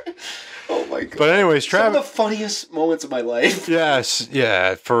 sir. Oh my God. But anyways, Some of the funniest moments of my life. Yes,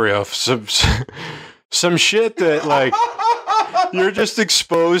 yeah, for real. Some shit that, like, you're just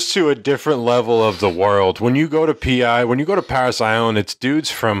exposed to a different level of the world. When you go to PI, when you go to Paris Island, it's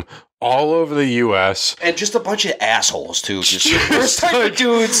dudes from all over the U.S. And just a bunch of assholes, too. Just first type of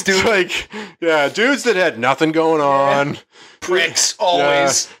dudes, dude. Like, yeah, dudes that had nothing going on. Pricks,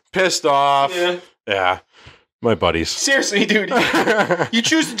 always. Yeah, pissed off. Yeah. My buddies. Seriously, dude. You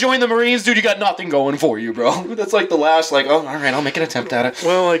choose to join the Marines, dude, you got nothing going for you, bro. That's like the last, like, oh, all right, I'll make an attempt at it.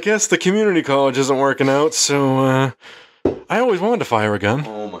 Well, I guess the community college isn't working out, so I always wanted to fire a gun.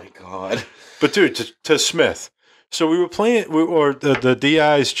 Oh, my God. But, dude, to Smith. So we were playing, or the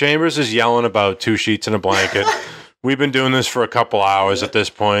DI's Chambers is yelling about 2 sheets and a blanket. We've been doing this for a couple hours at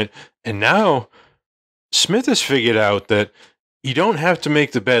this point, and now Smith has figured out that you don't have to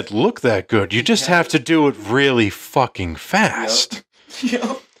make the bed look that good. You just have to do it really fucking fast.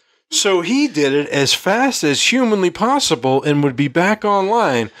 Yep. So he did it as fast as humanly possible and would be back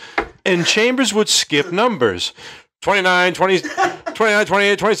online. And Chambers would skip numbers. 29, 20, 29,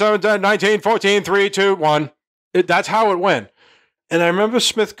 28, 27, 19, 14, 3, 2, 1. That's how it went. And I remember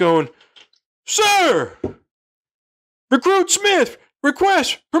Smith going, "Sir! Recruit Smith!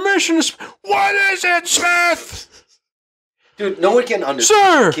 Request permission to... What is it, Smith?" Dude, no one can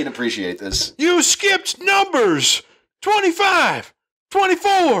Sir! Can appreciate this. You skipped numbers. 25,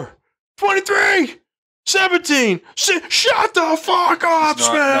 24, 23, 17. Shut the fuck up,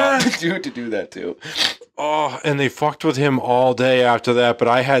 man. Dude, to do that too. Oh, and they fucked with him all day after that, but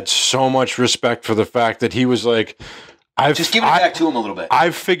I had so much respect for the fact that he was like, just give it back to him a little bit.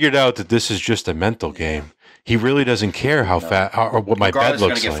 I've figured out that this is just a mental game. He really doesn't care how fat or what my bed looks like. Regardless, you're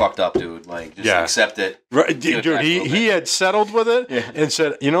going to get fucked up, dude. Like, just accept it. Right, dude, he had settled with it and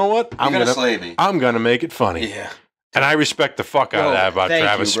said, you know what? I'm going to slay me. I'm going to make it funny. Yeah. And I respect the fuck out of that about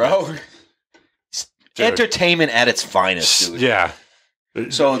Travis bro. Smith. Entertainment at its finest, dude. Yeah.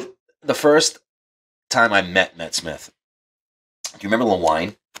 So, the first time I met Smith, do you remember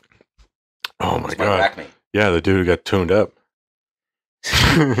LaWine? Oh, my God. Yeah, the dude who got tuned up.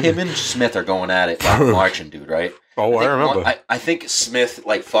 Him and Smith are going at it, like marching, dude, right? Oh, I remember. I think Smith,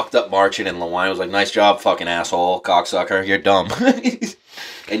 like, fucked up marching, and LaWine was like, nice job, fucking asshole, cocksucker, you're dumb.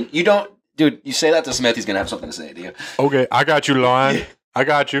 And you don't... Dude, you say that to Smith, he's going to have something to say to you. Okay, I got you, LaWine. I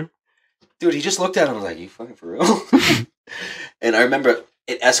got you. Dude, he just looked at him and was like, you fucking for real? And I remember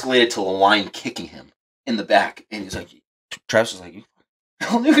it escalated to LaWine kicking him in the back. And he's like, Travis was like, you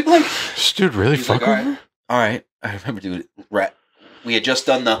dude, like... This dude really fucking... Like, all right. I remember, dude, we had just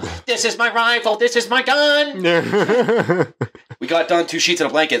done this is my rifle, this is my gun. We got done 2 sheets and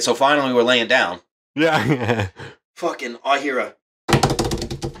a blanket, so finally we were laying down. Yeah. Fucking, I hear a...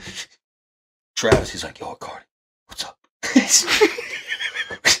 Travis, he's like, yo, Cardi, what's up? What's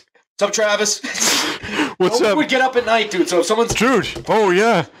up, Travis? What's up? We get up at night, dude, so if someone's... Dude, oh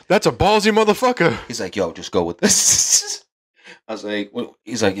yeah, that's a ballsy motherfucker. He's like, yo, just go with this. I was like, well,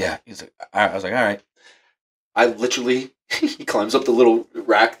 he's like, yeah. He's like, I was like, all right. I literally, he climbs up the little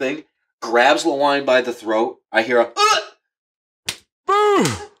rack thing, grabs LaWine by the throat. I hear a,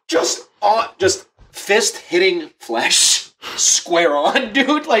 just fist hitting flesh, square on,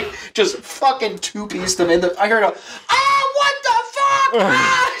 dude. Like, just fucking two-pieced him in the, I heard a, what the fuck?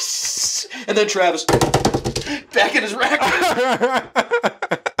 And then Travis, back in his rack.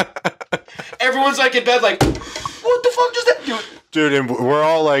 Everyone's like in bed, like, what the fuck just that, dude? Dude, and we're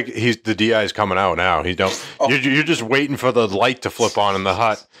all like, the DI's coming out now. He don't. Oh. You're just waiting for the light to flip on in the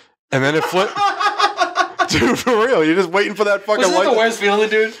hut, and then it flip. Dude, for real, you're just waiting for that fucking light. Wasn't that the worst feeling,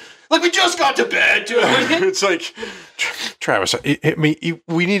 dude? Like, we just got to bed, dude. It's like, Travis,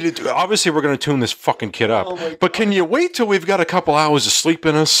 we need to. Obviously, we're going to tune this fucking kid up. Oh, but can you wait till we've got a couple hours of sleep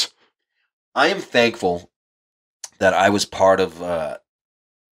in us? I am thankful that I was part of a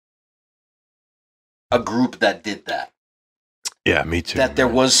group that did that. Yeah, me too. That there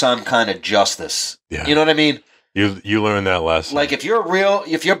was some kind of justice. Yeah. You know what I mean? You learned that lesson. Like, if you're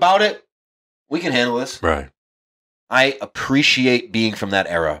about it, we can handle this. Right. I appreciate being from that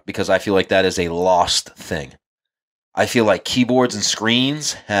era because I feel like that is a lost thing. I feel like keyboards and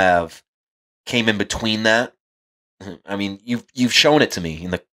screens came in between that. I mean, you've shown it to me.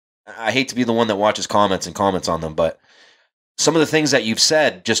 I hate to be the one that watches comments on them, but some of the things that you've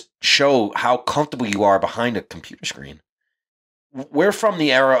said just show how comfortable you are behind a computer screen. We're from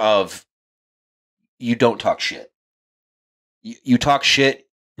the era of you don't talk shit. You talk shit.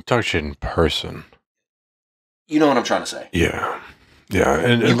 You talk shit in person. You know what I'm trying to say. Yeah. Yeah.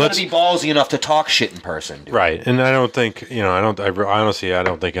 And you got to be ballsy enough to talk shit in person, dude. Right. And I don't think, honestly, I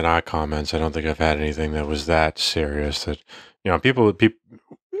don't think in our comments, I don't think I've had anything that was that serious that, people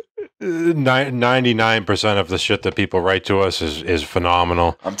 99% of the shit that people write to us is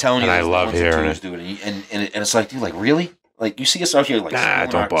phenomenal. I'm telling you, and I love hearing it. Dude, and it's like, dude, like, really? Like, you see us out here, like,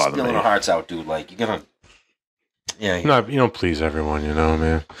 don't bother me. Spilling our hearts out, dude. Like, you're gonna, yeah. No, you don't please everyone,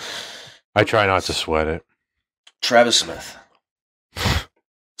 man. I try not to sweat it. Travis Smith.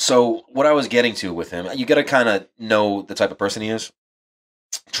 So, what I was getting to with him, you got to kind of know the type of person he is.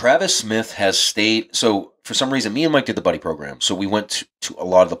 Travis Smith has stayed. So, for some reason, me and Mike did the buddy program. So, we went to a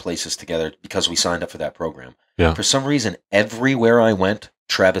lot of the places together because we signed up for that program. Yeah. For some reason, everywhere I went,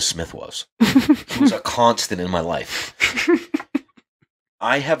 Travis Smith was. He was a constant in my life.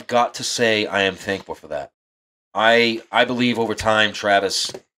 I have got to say I am thankful for that. I believe over time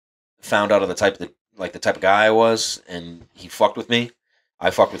Travis found out of the type of guy I was, and he fucked with me. I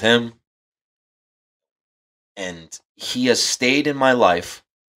fucked with him. And he has stayed in my life.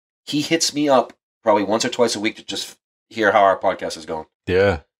 He hits me up probably once or twice a week to just hear how our podcast is going.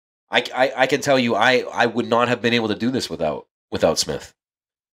 Yeah. I can tell you I would not have been able to do this without Smith.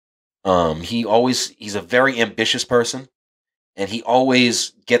 He's a very ambitious person, and he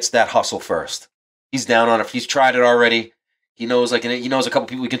always gets that hustle first. He's down on it. He's tried it already. He knows a couple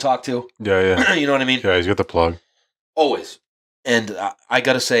people we can talk to. Yeah. You know what I mean? Yeah, he's got the plug. Always. And I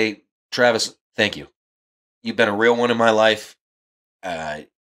got to say, Travis, thank you. You've been a real one in my life. I've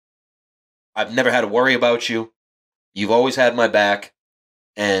never had to worry about you. You've always had my back,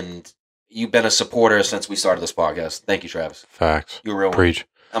 and you've been a supporter since we started this podcast. Thank you, Travis. Facts. You're a real one. Preach.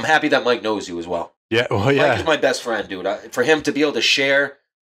 I'm happy that Mike knows you as well. Yeah, well, Mike yeah. is my best friend, dude. For him to be able to share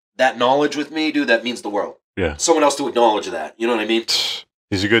that knowledge with me, dude, that means the world. Yeah. Someone else to acknowledge that. You know what I mean?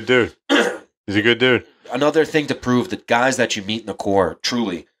 He's a good dude. He's a good dude. Another thing to prove that guys that you meet in the Corps,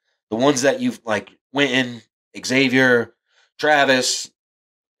 truly, the ones that you've, like, Winton, Xavier, Travis,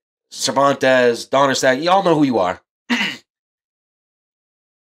 Cervantes, Donnerstag, y'all know who you are.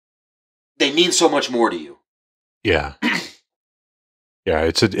 They mean so much more to you. Yeah. Yeah,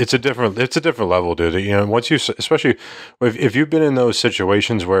 it's a different level, dude. You know, once you, especially if you've been in those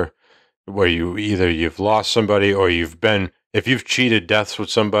situations where you either you've lost somebody or if you've cheated deaths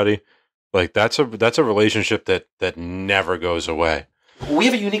with somebody, like that's a relationship that never goes away. We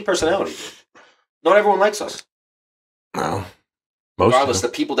have a unique personality. Not everyone likes us. No, regardless, the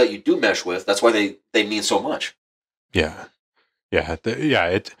people that you do mesh with, that's why they mean so much. Yeah, yeah,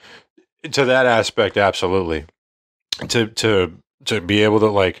 to that aspect, absolutely. To be able to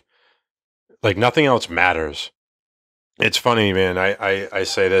like nothing else matters. It's funny, man. I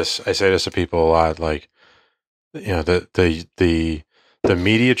say this to people a lot. Like, you know, the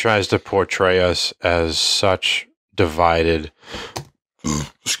media tries to portray us as such divided.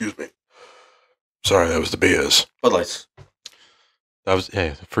 Excuse me. Sorry, that was the beers. Bud Lights. That was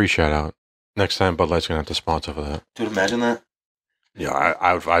free shout out. Next time, Bud Light's gonna have to sponsor for that. Dude, imagine that. Yeah,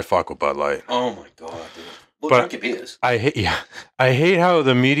 I fuck with Bud Light. Oh my god, dude. Well, drink your beers. I hate how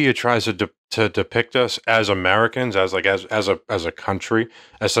the media tries to depict us as Americans, as a country,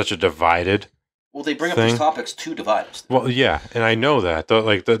 as such a divided. Well, they bring up these topics to divide us. Well, yeah, and I know that.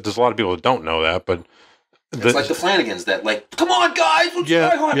 There's a lot of people that don't know that, but it's like the Flanagans that, like, come on, guys, let's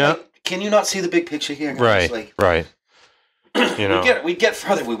try hard. Yeah. Like, can you not see the big picture here, guys? Right, like, right. You know, we get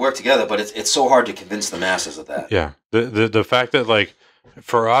further if we work together, but it's so hard to convince the masses of that. Yeah, the fact that, like,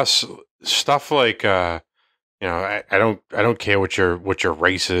 for us, stuff like you know, I don't care what your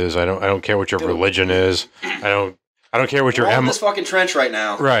race is. I don't care what your religion is. I don't care what We're all in this fucking trench right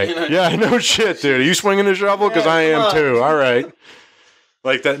now. Right. You know? Yeah, no shit, dude. Are you swinging the shovel? Because I am too. All right.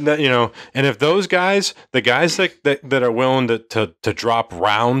 Like that, you know. And if those guys, the guys that are willing to drop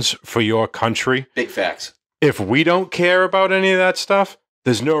rounds for your country, big facts. If we don't care about any of that stuff,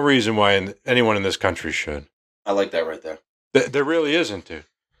 there's no reason why anyone in this country should. I like that right there. There really isn't, dude.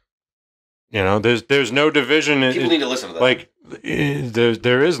 You know, there's no division. People need to listen to that. Like,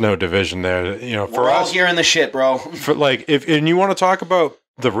 there is no division there. You know, for we're all us, hearing the shit, bro. For like, and you want to talk about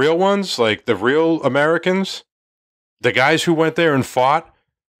the real ones, like the real Americans, the guys who went there and fought,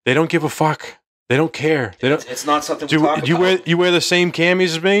 they don't give a fuck. They don't care. They don't. It's not something we talk about. You wear the same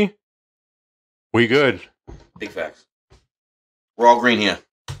camis as me? We good. Big facts. We're all green here.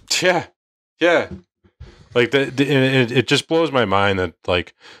 Yeah. Like it just blows my mind that,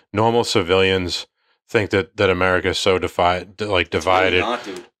 like, normal civilians think that America is so divided. It's really not,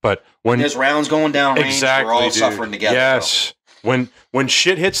 dude. But when there's rounds going down range, exactly, we're all dude. suffering together. Yes. Bro. When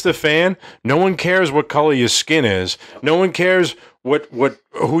shit hits the fan, no one cares what color your skin is. No one cares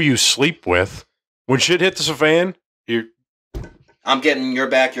who you sleep with. When shit hits the fan, I'm getting your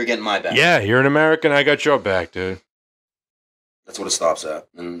back, you're getting my back. Yeah, you're an American, I got your back, dude. That's what it stops at.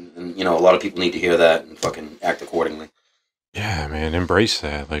 And you know, a lot of people need to hear that and fucking act accordingly. Yeah, man, embrace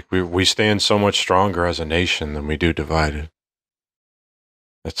that. Like, we stand so much stronger as a nation than we do divided.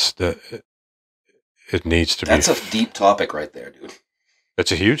 It needs to be. That's a deep topic right there, dude.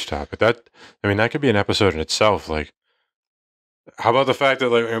 It's a huge topic. That could be an episode in itself. Like, how about the fact that,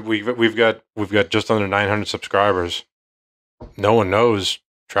 like, we've got just under 900 subscribers. No one knows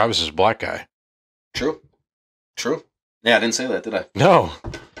Travis is a black guy. True. Yeah, I didn't say that, did I? No.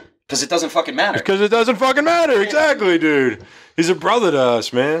 Because it doesn't fucking matter. Because it doesn't fucking matter. Exactly, dude. He's a brother to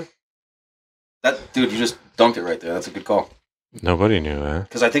us, man. Dude, you just dunked it right there. That's a good call. Nobody knew that.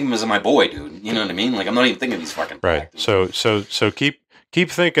 Because I think of him as my boy, dude. You know what I mean? Like, I'm not even thinking of these fucking. Right. So keep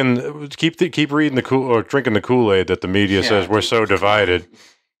thinking, keep reading or drinking the Kool-Aid that the media says we're so divided.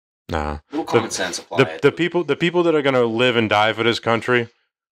 Nah. Little common sense apply. The people that are going to live and die for this country,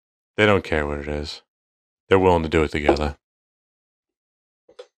 they don't care what it is. They're willing to do it together.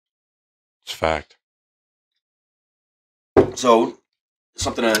 It's fact. So,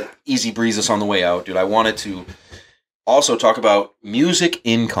 something to easy breeze us on the way out, dude. I wanted to also talk about music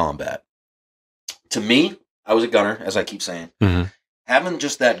in combat. To me, I was a gunner, as I keep saying. Mm-hmm. Having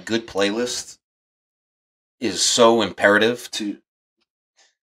just that good playlist is so imperative to...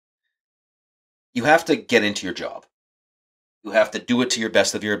 You have to get into your job. You have to do it to your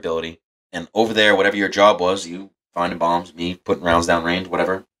best of your ability. And over there, whatever your job was, you finding bombs, me putting rounds down range,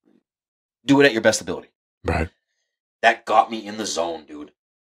 whatever. Do it at your best ability. Right. That got me in the zone, dude.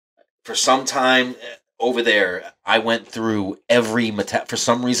 For some time over there, I went through every for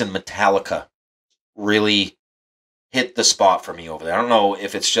some reason Metallica really hit the spot for me over there. I don't know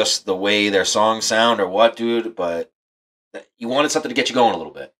if it's just the way their songs sound or what, dude, but you wanted something to get you going a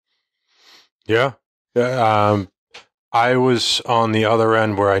little bit. Yeah. I was on the other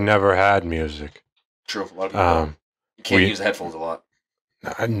end where I never had music. True. A lot of people you can't use the headphones a lot.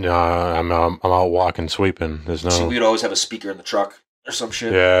 No, I'm out walking, sweeping. There's no. See, we'd always have a speaker in the truck or some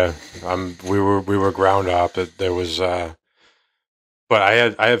shit. Yeah, we were ground up. There was, but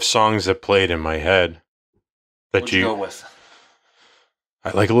I have songs that played in my head. What'd you go with?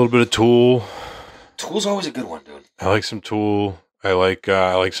 I like a little bit of Tool. Tool's always a good one, dude. I like some Tool. I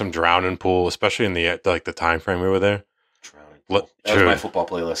like some Drowning Pool, especially in the time frame we were there. Drowning Pool. That was my football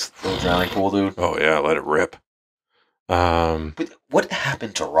playlist. Little Drowning Pool, dude. Oh yeah, let it rip. But what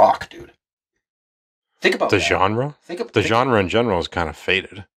happened to rock, dude? Think about the genre. The genre in general is kind of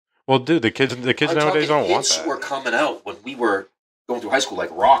faded. Well, dude, the kids nowadays don't want that. Hits were coming out when we were going through high school,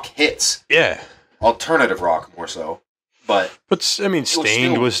 like rock hits. Yeah. Alternative rock more so, but I mean,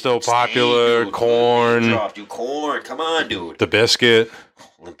 Stained was still popular. Dude, Korn, dude, Korn, come on, dude. The Biscuit,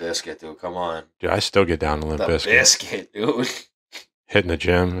 Limp Bizkit, dude, come on. Dude, I still get down to Limp Bizkit. The Biscuit, dude. Hitting the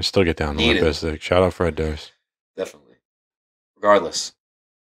gym, I still get down to Limp Bizkit. Shout out Fred Durst. Definitely. Regardless.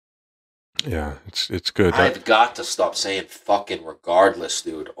 Yeah, it's good. I've got to stop saying fucking regardless,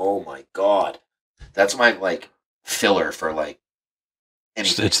 dude. Oh my god, that's my filler for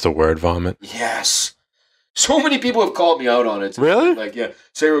anything. It's the word vomit. Yes. So many people have called me out on it. Really? Yeah.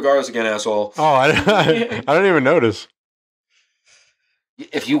 Say regardless again, asshole. Oh, I don't even notice.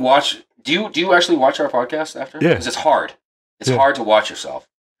 If you watch, do you actually watch our podcast after? Yeah. Because it's hard. It's hard to watch yourself.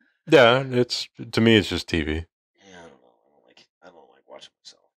 Yeah, to me, it's just TV. Yeah, I don't know. I don't like watching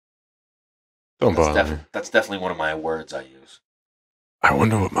myself. Don't bother me. That's definitely one of my words I use. I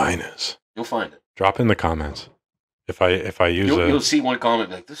wonder what mine is. You'll find it. Drop in the comments. If I use you'll see one comment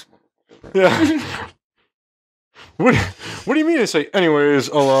like this. Yeah. What do you mean? I say anyways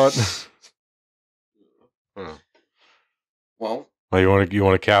a lot. Well, you want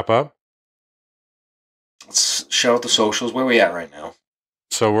to cap up? Let's shout out the socials. Where are we at right now?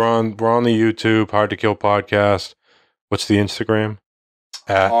 So we're on the YouTube Hard to Kill podcast. What's the Instagram?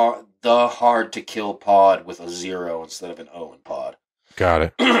 The Hard to Kill Pod with a 0 instead of an O in pod. Got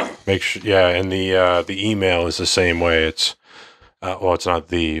it. Make sure. Yeah, and the email is the same way. It's it's not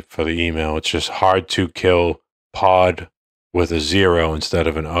for the email. It's just Hard to Kill Pod with a 0 instead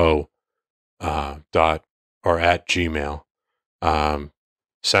of an O. Dot or at Gmail.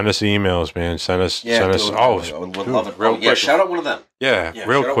 Send us emails, man. Send us. I would love it. Real quick. Shout out one of them. Yeah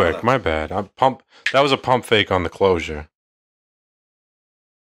real quick. My bad. I'm pump. That was a pump fake on the closure.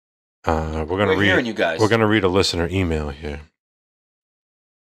 We're hearing you guys. We're gonna read a listener email here.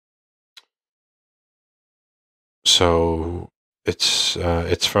 So it's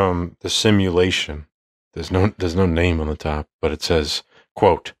from the simulation. There's no name on the top, but it says,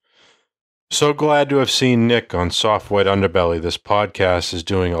 quote, "So glad to have seen Nick on Soft White Underbelly. This podcast is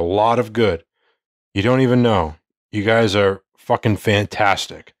doing a lot of good. You don't even know. You guys are fucking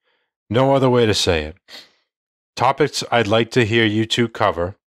fantastic. No other way to say it. Topics I'd like to hear you two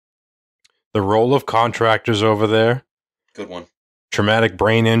cover. The role of contractors over there. Good one. Traumatic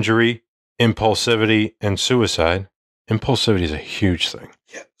brain injury, impulsivity, and suicide. Impulsivity is a huge thing.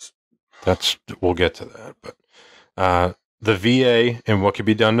 Yes. We'll get to that. But the VA and what can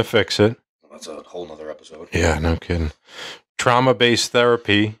be done to fix it. That's a whole nother episode. Yeah, no kidding. Trauma-based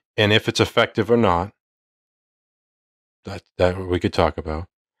therapy and if it's effective or not. That we could talk about.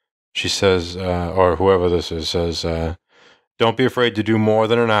 She says, or whoever this is, says, don't be afraid to do more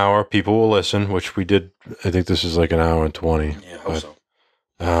than an hour. People will listen, which we did. I think this is like an hour and 20. Yeah, I hope so.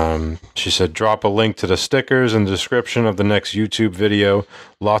 She said, drop a link to the stickers in the description of the next YouTube video.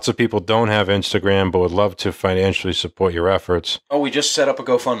 Lots of people don't have Instagram, but would love to financially support your efforts. Oh, we just set up a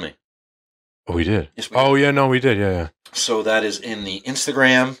GoFundMe. Oh, we did? Yes, we did. Oh, yeah, no, we did. Yeah. So that is in the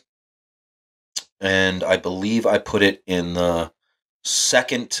Instagram, and I believe I put it in the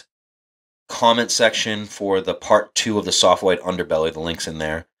second comment section for the part 2 of the Soft White Underbelly. The link's in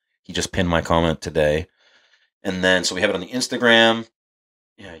there. He just pinned my comment today. And then, so we have it on the Instagram.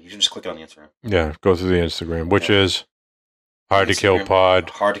 Yeah, you can just click it on the Instagram. Yeah, go through the Instagram, which is Hard to Kill Pod.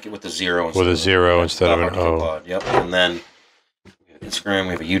 Hard to Kill with a 0. With a 0 instead of an O. Pod. Yep. And then we have Instagram,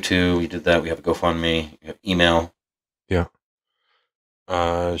 we have a YouTube, we did that, we have a GoFundMe, we have email. Yeah.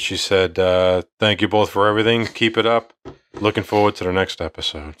 She said, thank you both for everything. Keep it up. Looking forward to the next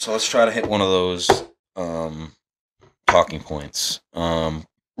episode. So let's try to hit one of those talking points.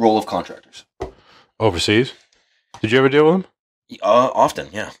 Role of contractors. Overseas? Did you ever deal with them? Often,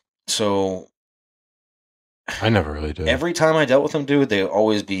 yeah. So I never really did. every time I dealt with them, dude, they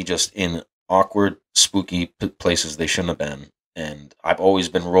always be just in awkward, spooky places they shouldn't have been. And I've always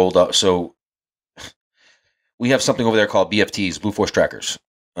been rolled up. So we have something over there called BFTs, Blue Force Trackers.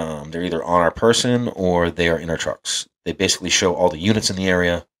 They're either on our person or they are in our trucks. They basically show all the units in the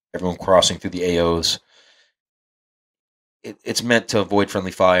area, everyone crossing through the AOs. It's meant to avoid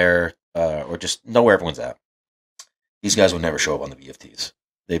friendly fire or just know where everyone's at. These guys would never show up on the BFTs.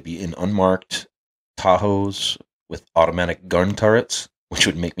 They'd be in unmarked Tahoes with automatic gun turrets, which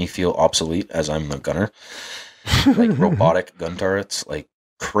would make me feel obsolete as I'm the gunner. Like robotic gun turrets, like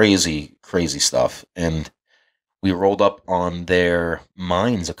crazy, crazy stuff. And we rolled up on their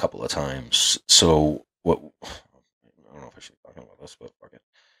mines a couple of times. So what? I don't know if I should be talking about this, but fuck it.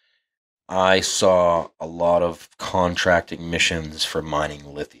 I saw a lot of contracting missions for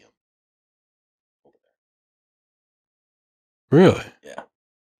mining lithium. Really? Yeah.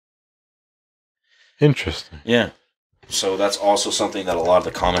 Interesting. Yeah. So that's also something that a lot of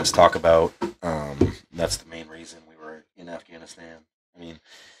the comments talk about. That's the main reason we were in Afghanistan. I mean,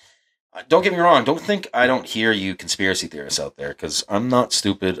 don't get me wrong. Don't think I don't hear you conspiracy theorists out there, because I'm not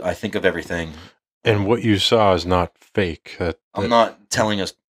stupid. I think of everything. And what you saw is not fake. I'm not telling a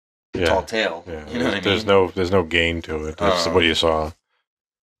yeah, tall tale. Yeah. You know what I mean? There's no gain to it. That's what you saw.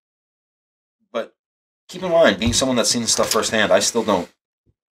 But keep in mind, being someone that's seen this stuff firsthand, I still don't.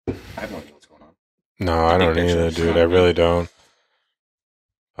 I have no idea what's going on. No, I don't either, dude. I really don't.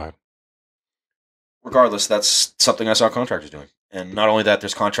 But regardless, that's something I saw contractors doing. And not only that,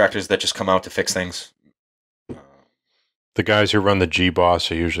 there's contractors that just come out to fix things. The guys who run the G-Boss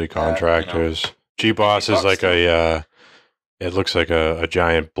are usually contractors. G-Boss is like it looks like a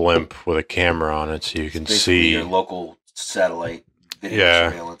giant blimp with a camera on it, so you can see your local satellite video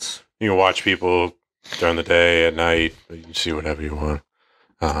surveillance. You can watch people during the day, at night. You can see whatever you want.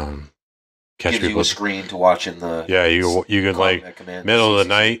 Catch Gives people. You a screen to watch in the you can like middle of the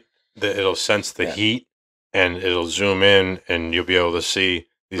night. It'll sense the heat and it'll zoom in, and you'll be able to see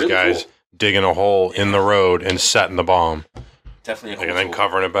these guys digging a hole in the road and setting the bomb. Definitely, and then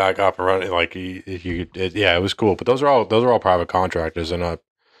covering it back up and running. Like it was cool. But those are all private contractors. They're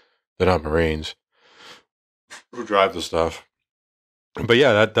not Marines who drive the stuff. But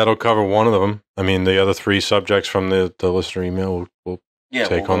yeah, that'll cover one of them. I mean, the other three subjects from the listener email we'll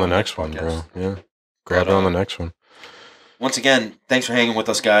take on the next one, bro. Yeah, grab it on the next one. Once again, thanks for hanging with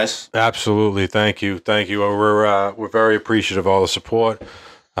us, guys. Absolutely, thank you. We're very appreciative of all the support.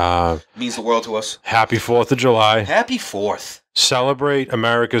 Means the world to us. Happy 4th of July. Happy 4th. Celebrate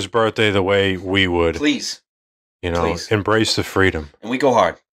America's birthday the way we would. Please. Embrace the freedom. And we go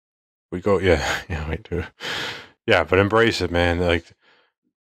hard. We do. Yeah, but embrace it, man. Like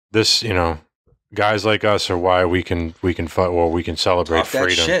this, guys like us are why we can fight, or we can celebrate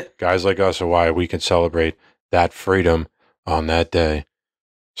freedom. Shit. Guys like us are why we can celebrate that freedom on that day.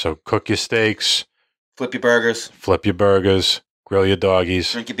 So cook your steaks. Flip your burgers. Grill your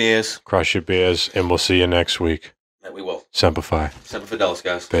doggies. Drink your beers. Crush your beers. And we'll see you next week. That we will. Semper Fi. Semper Fidelis,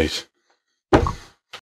 guys. Peace.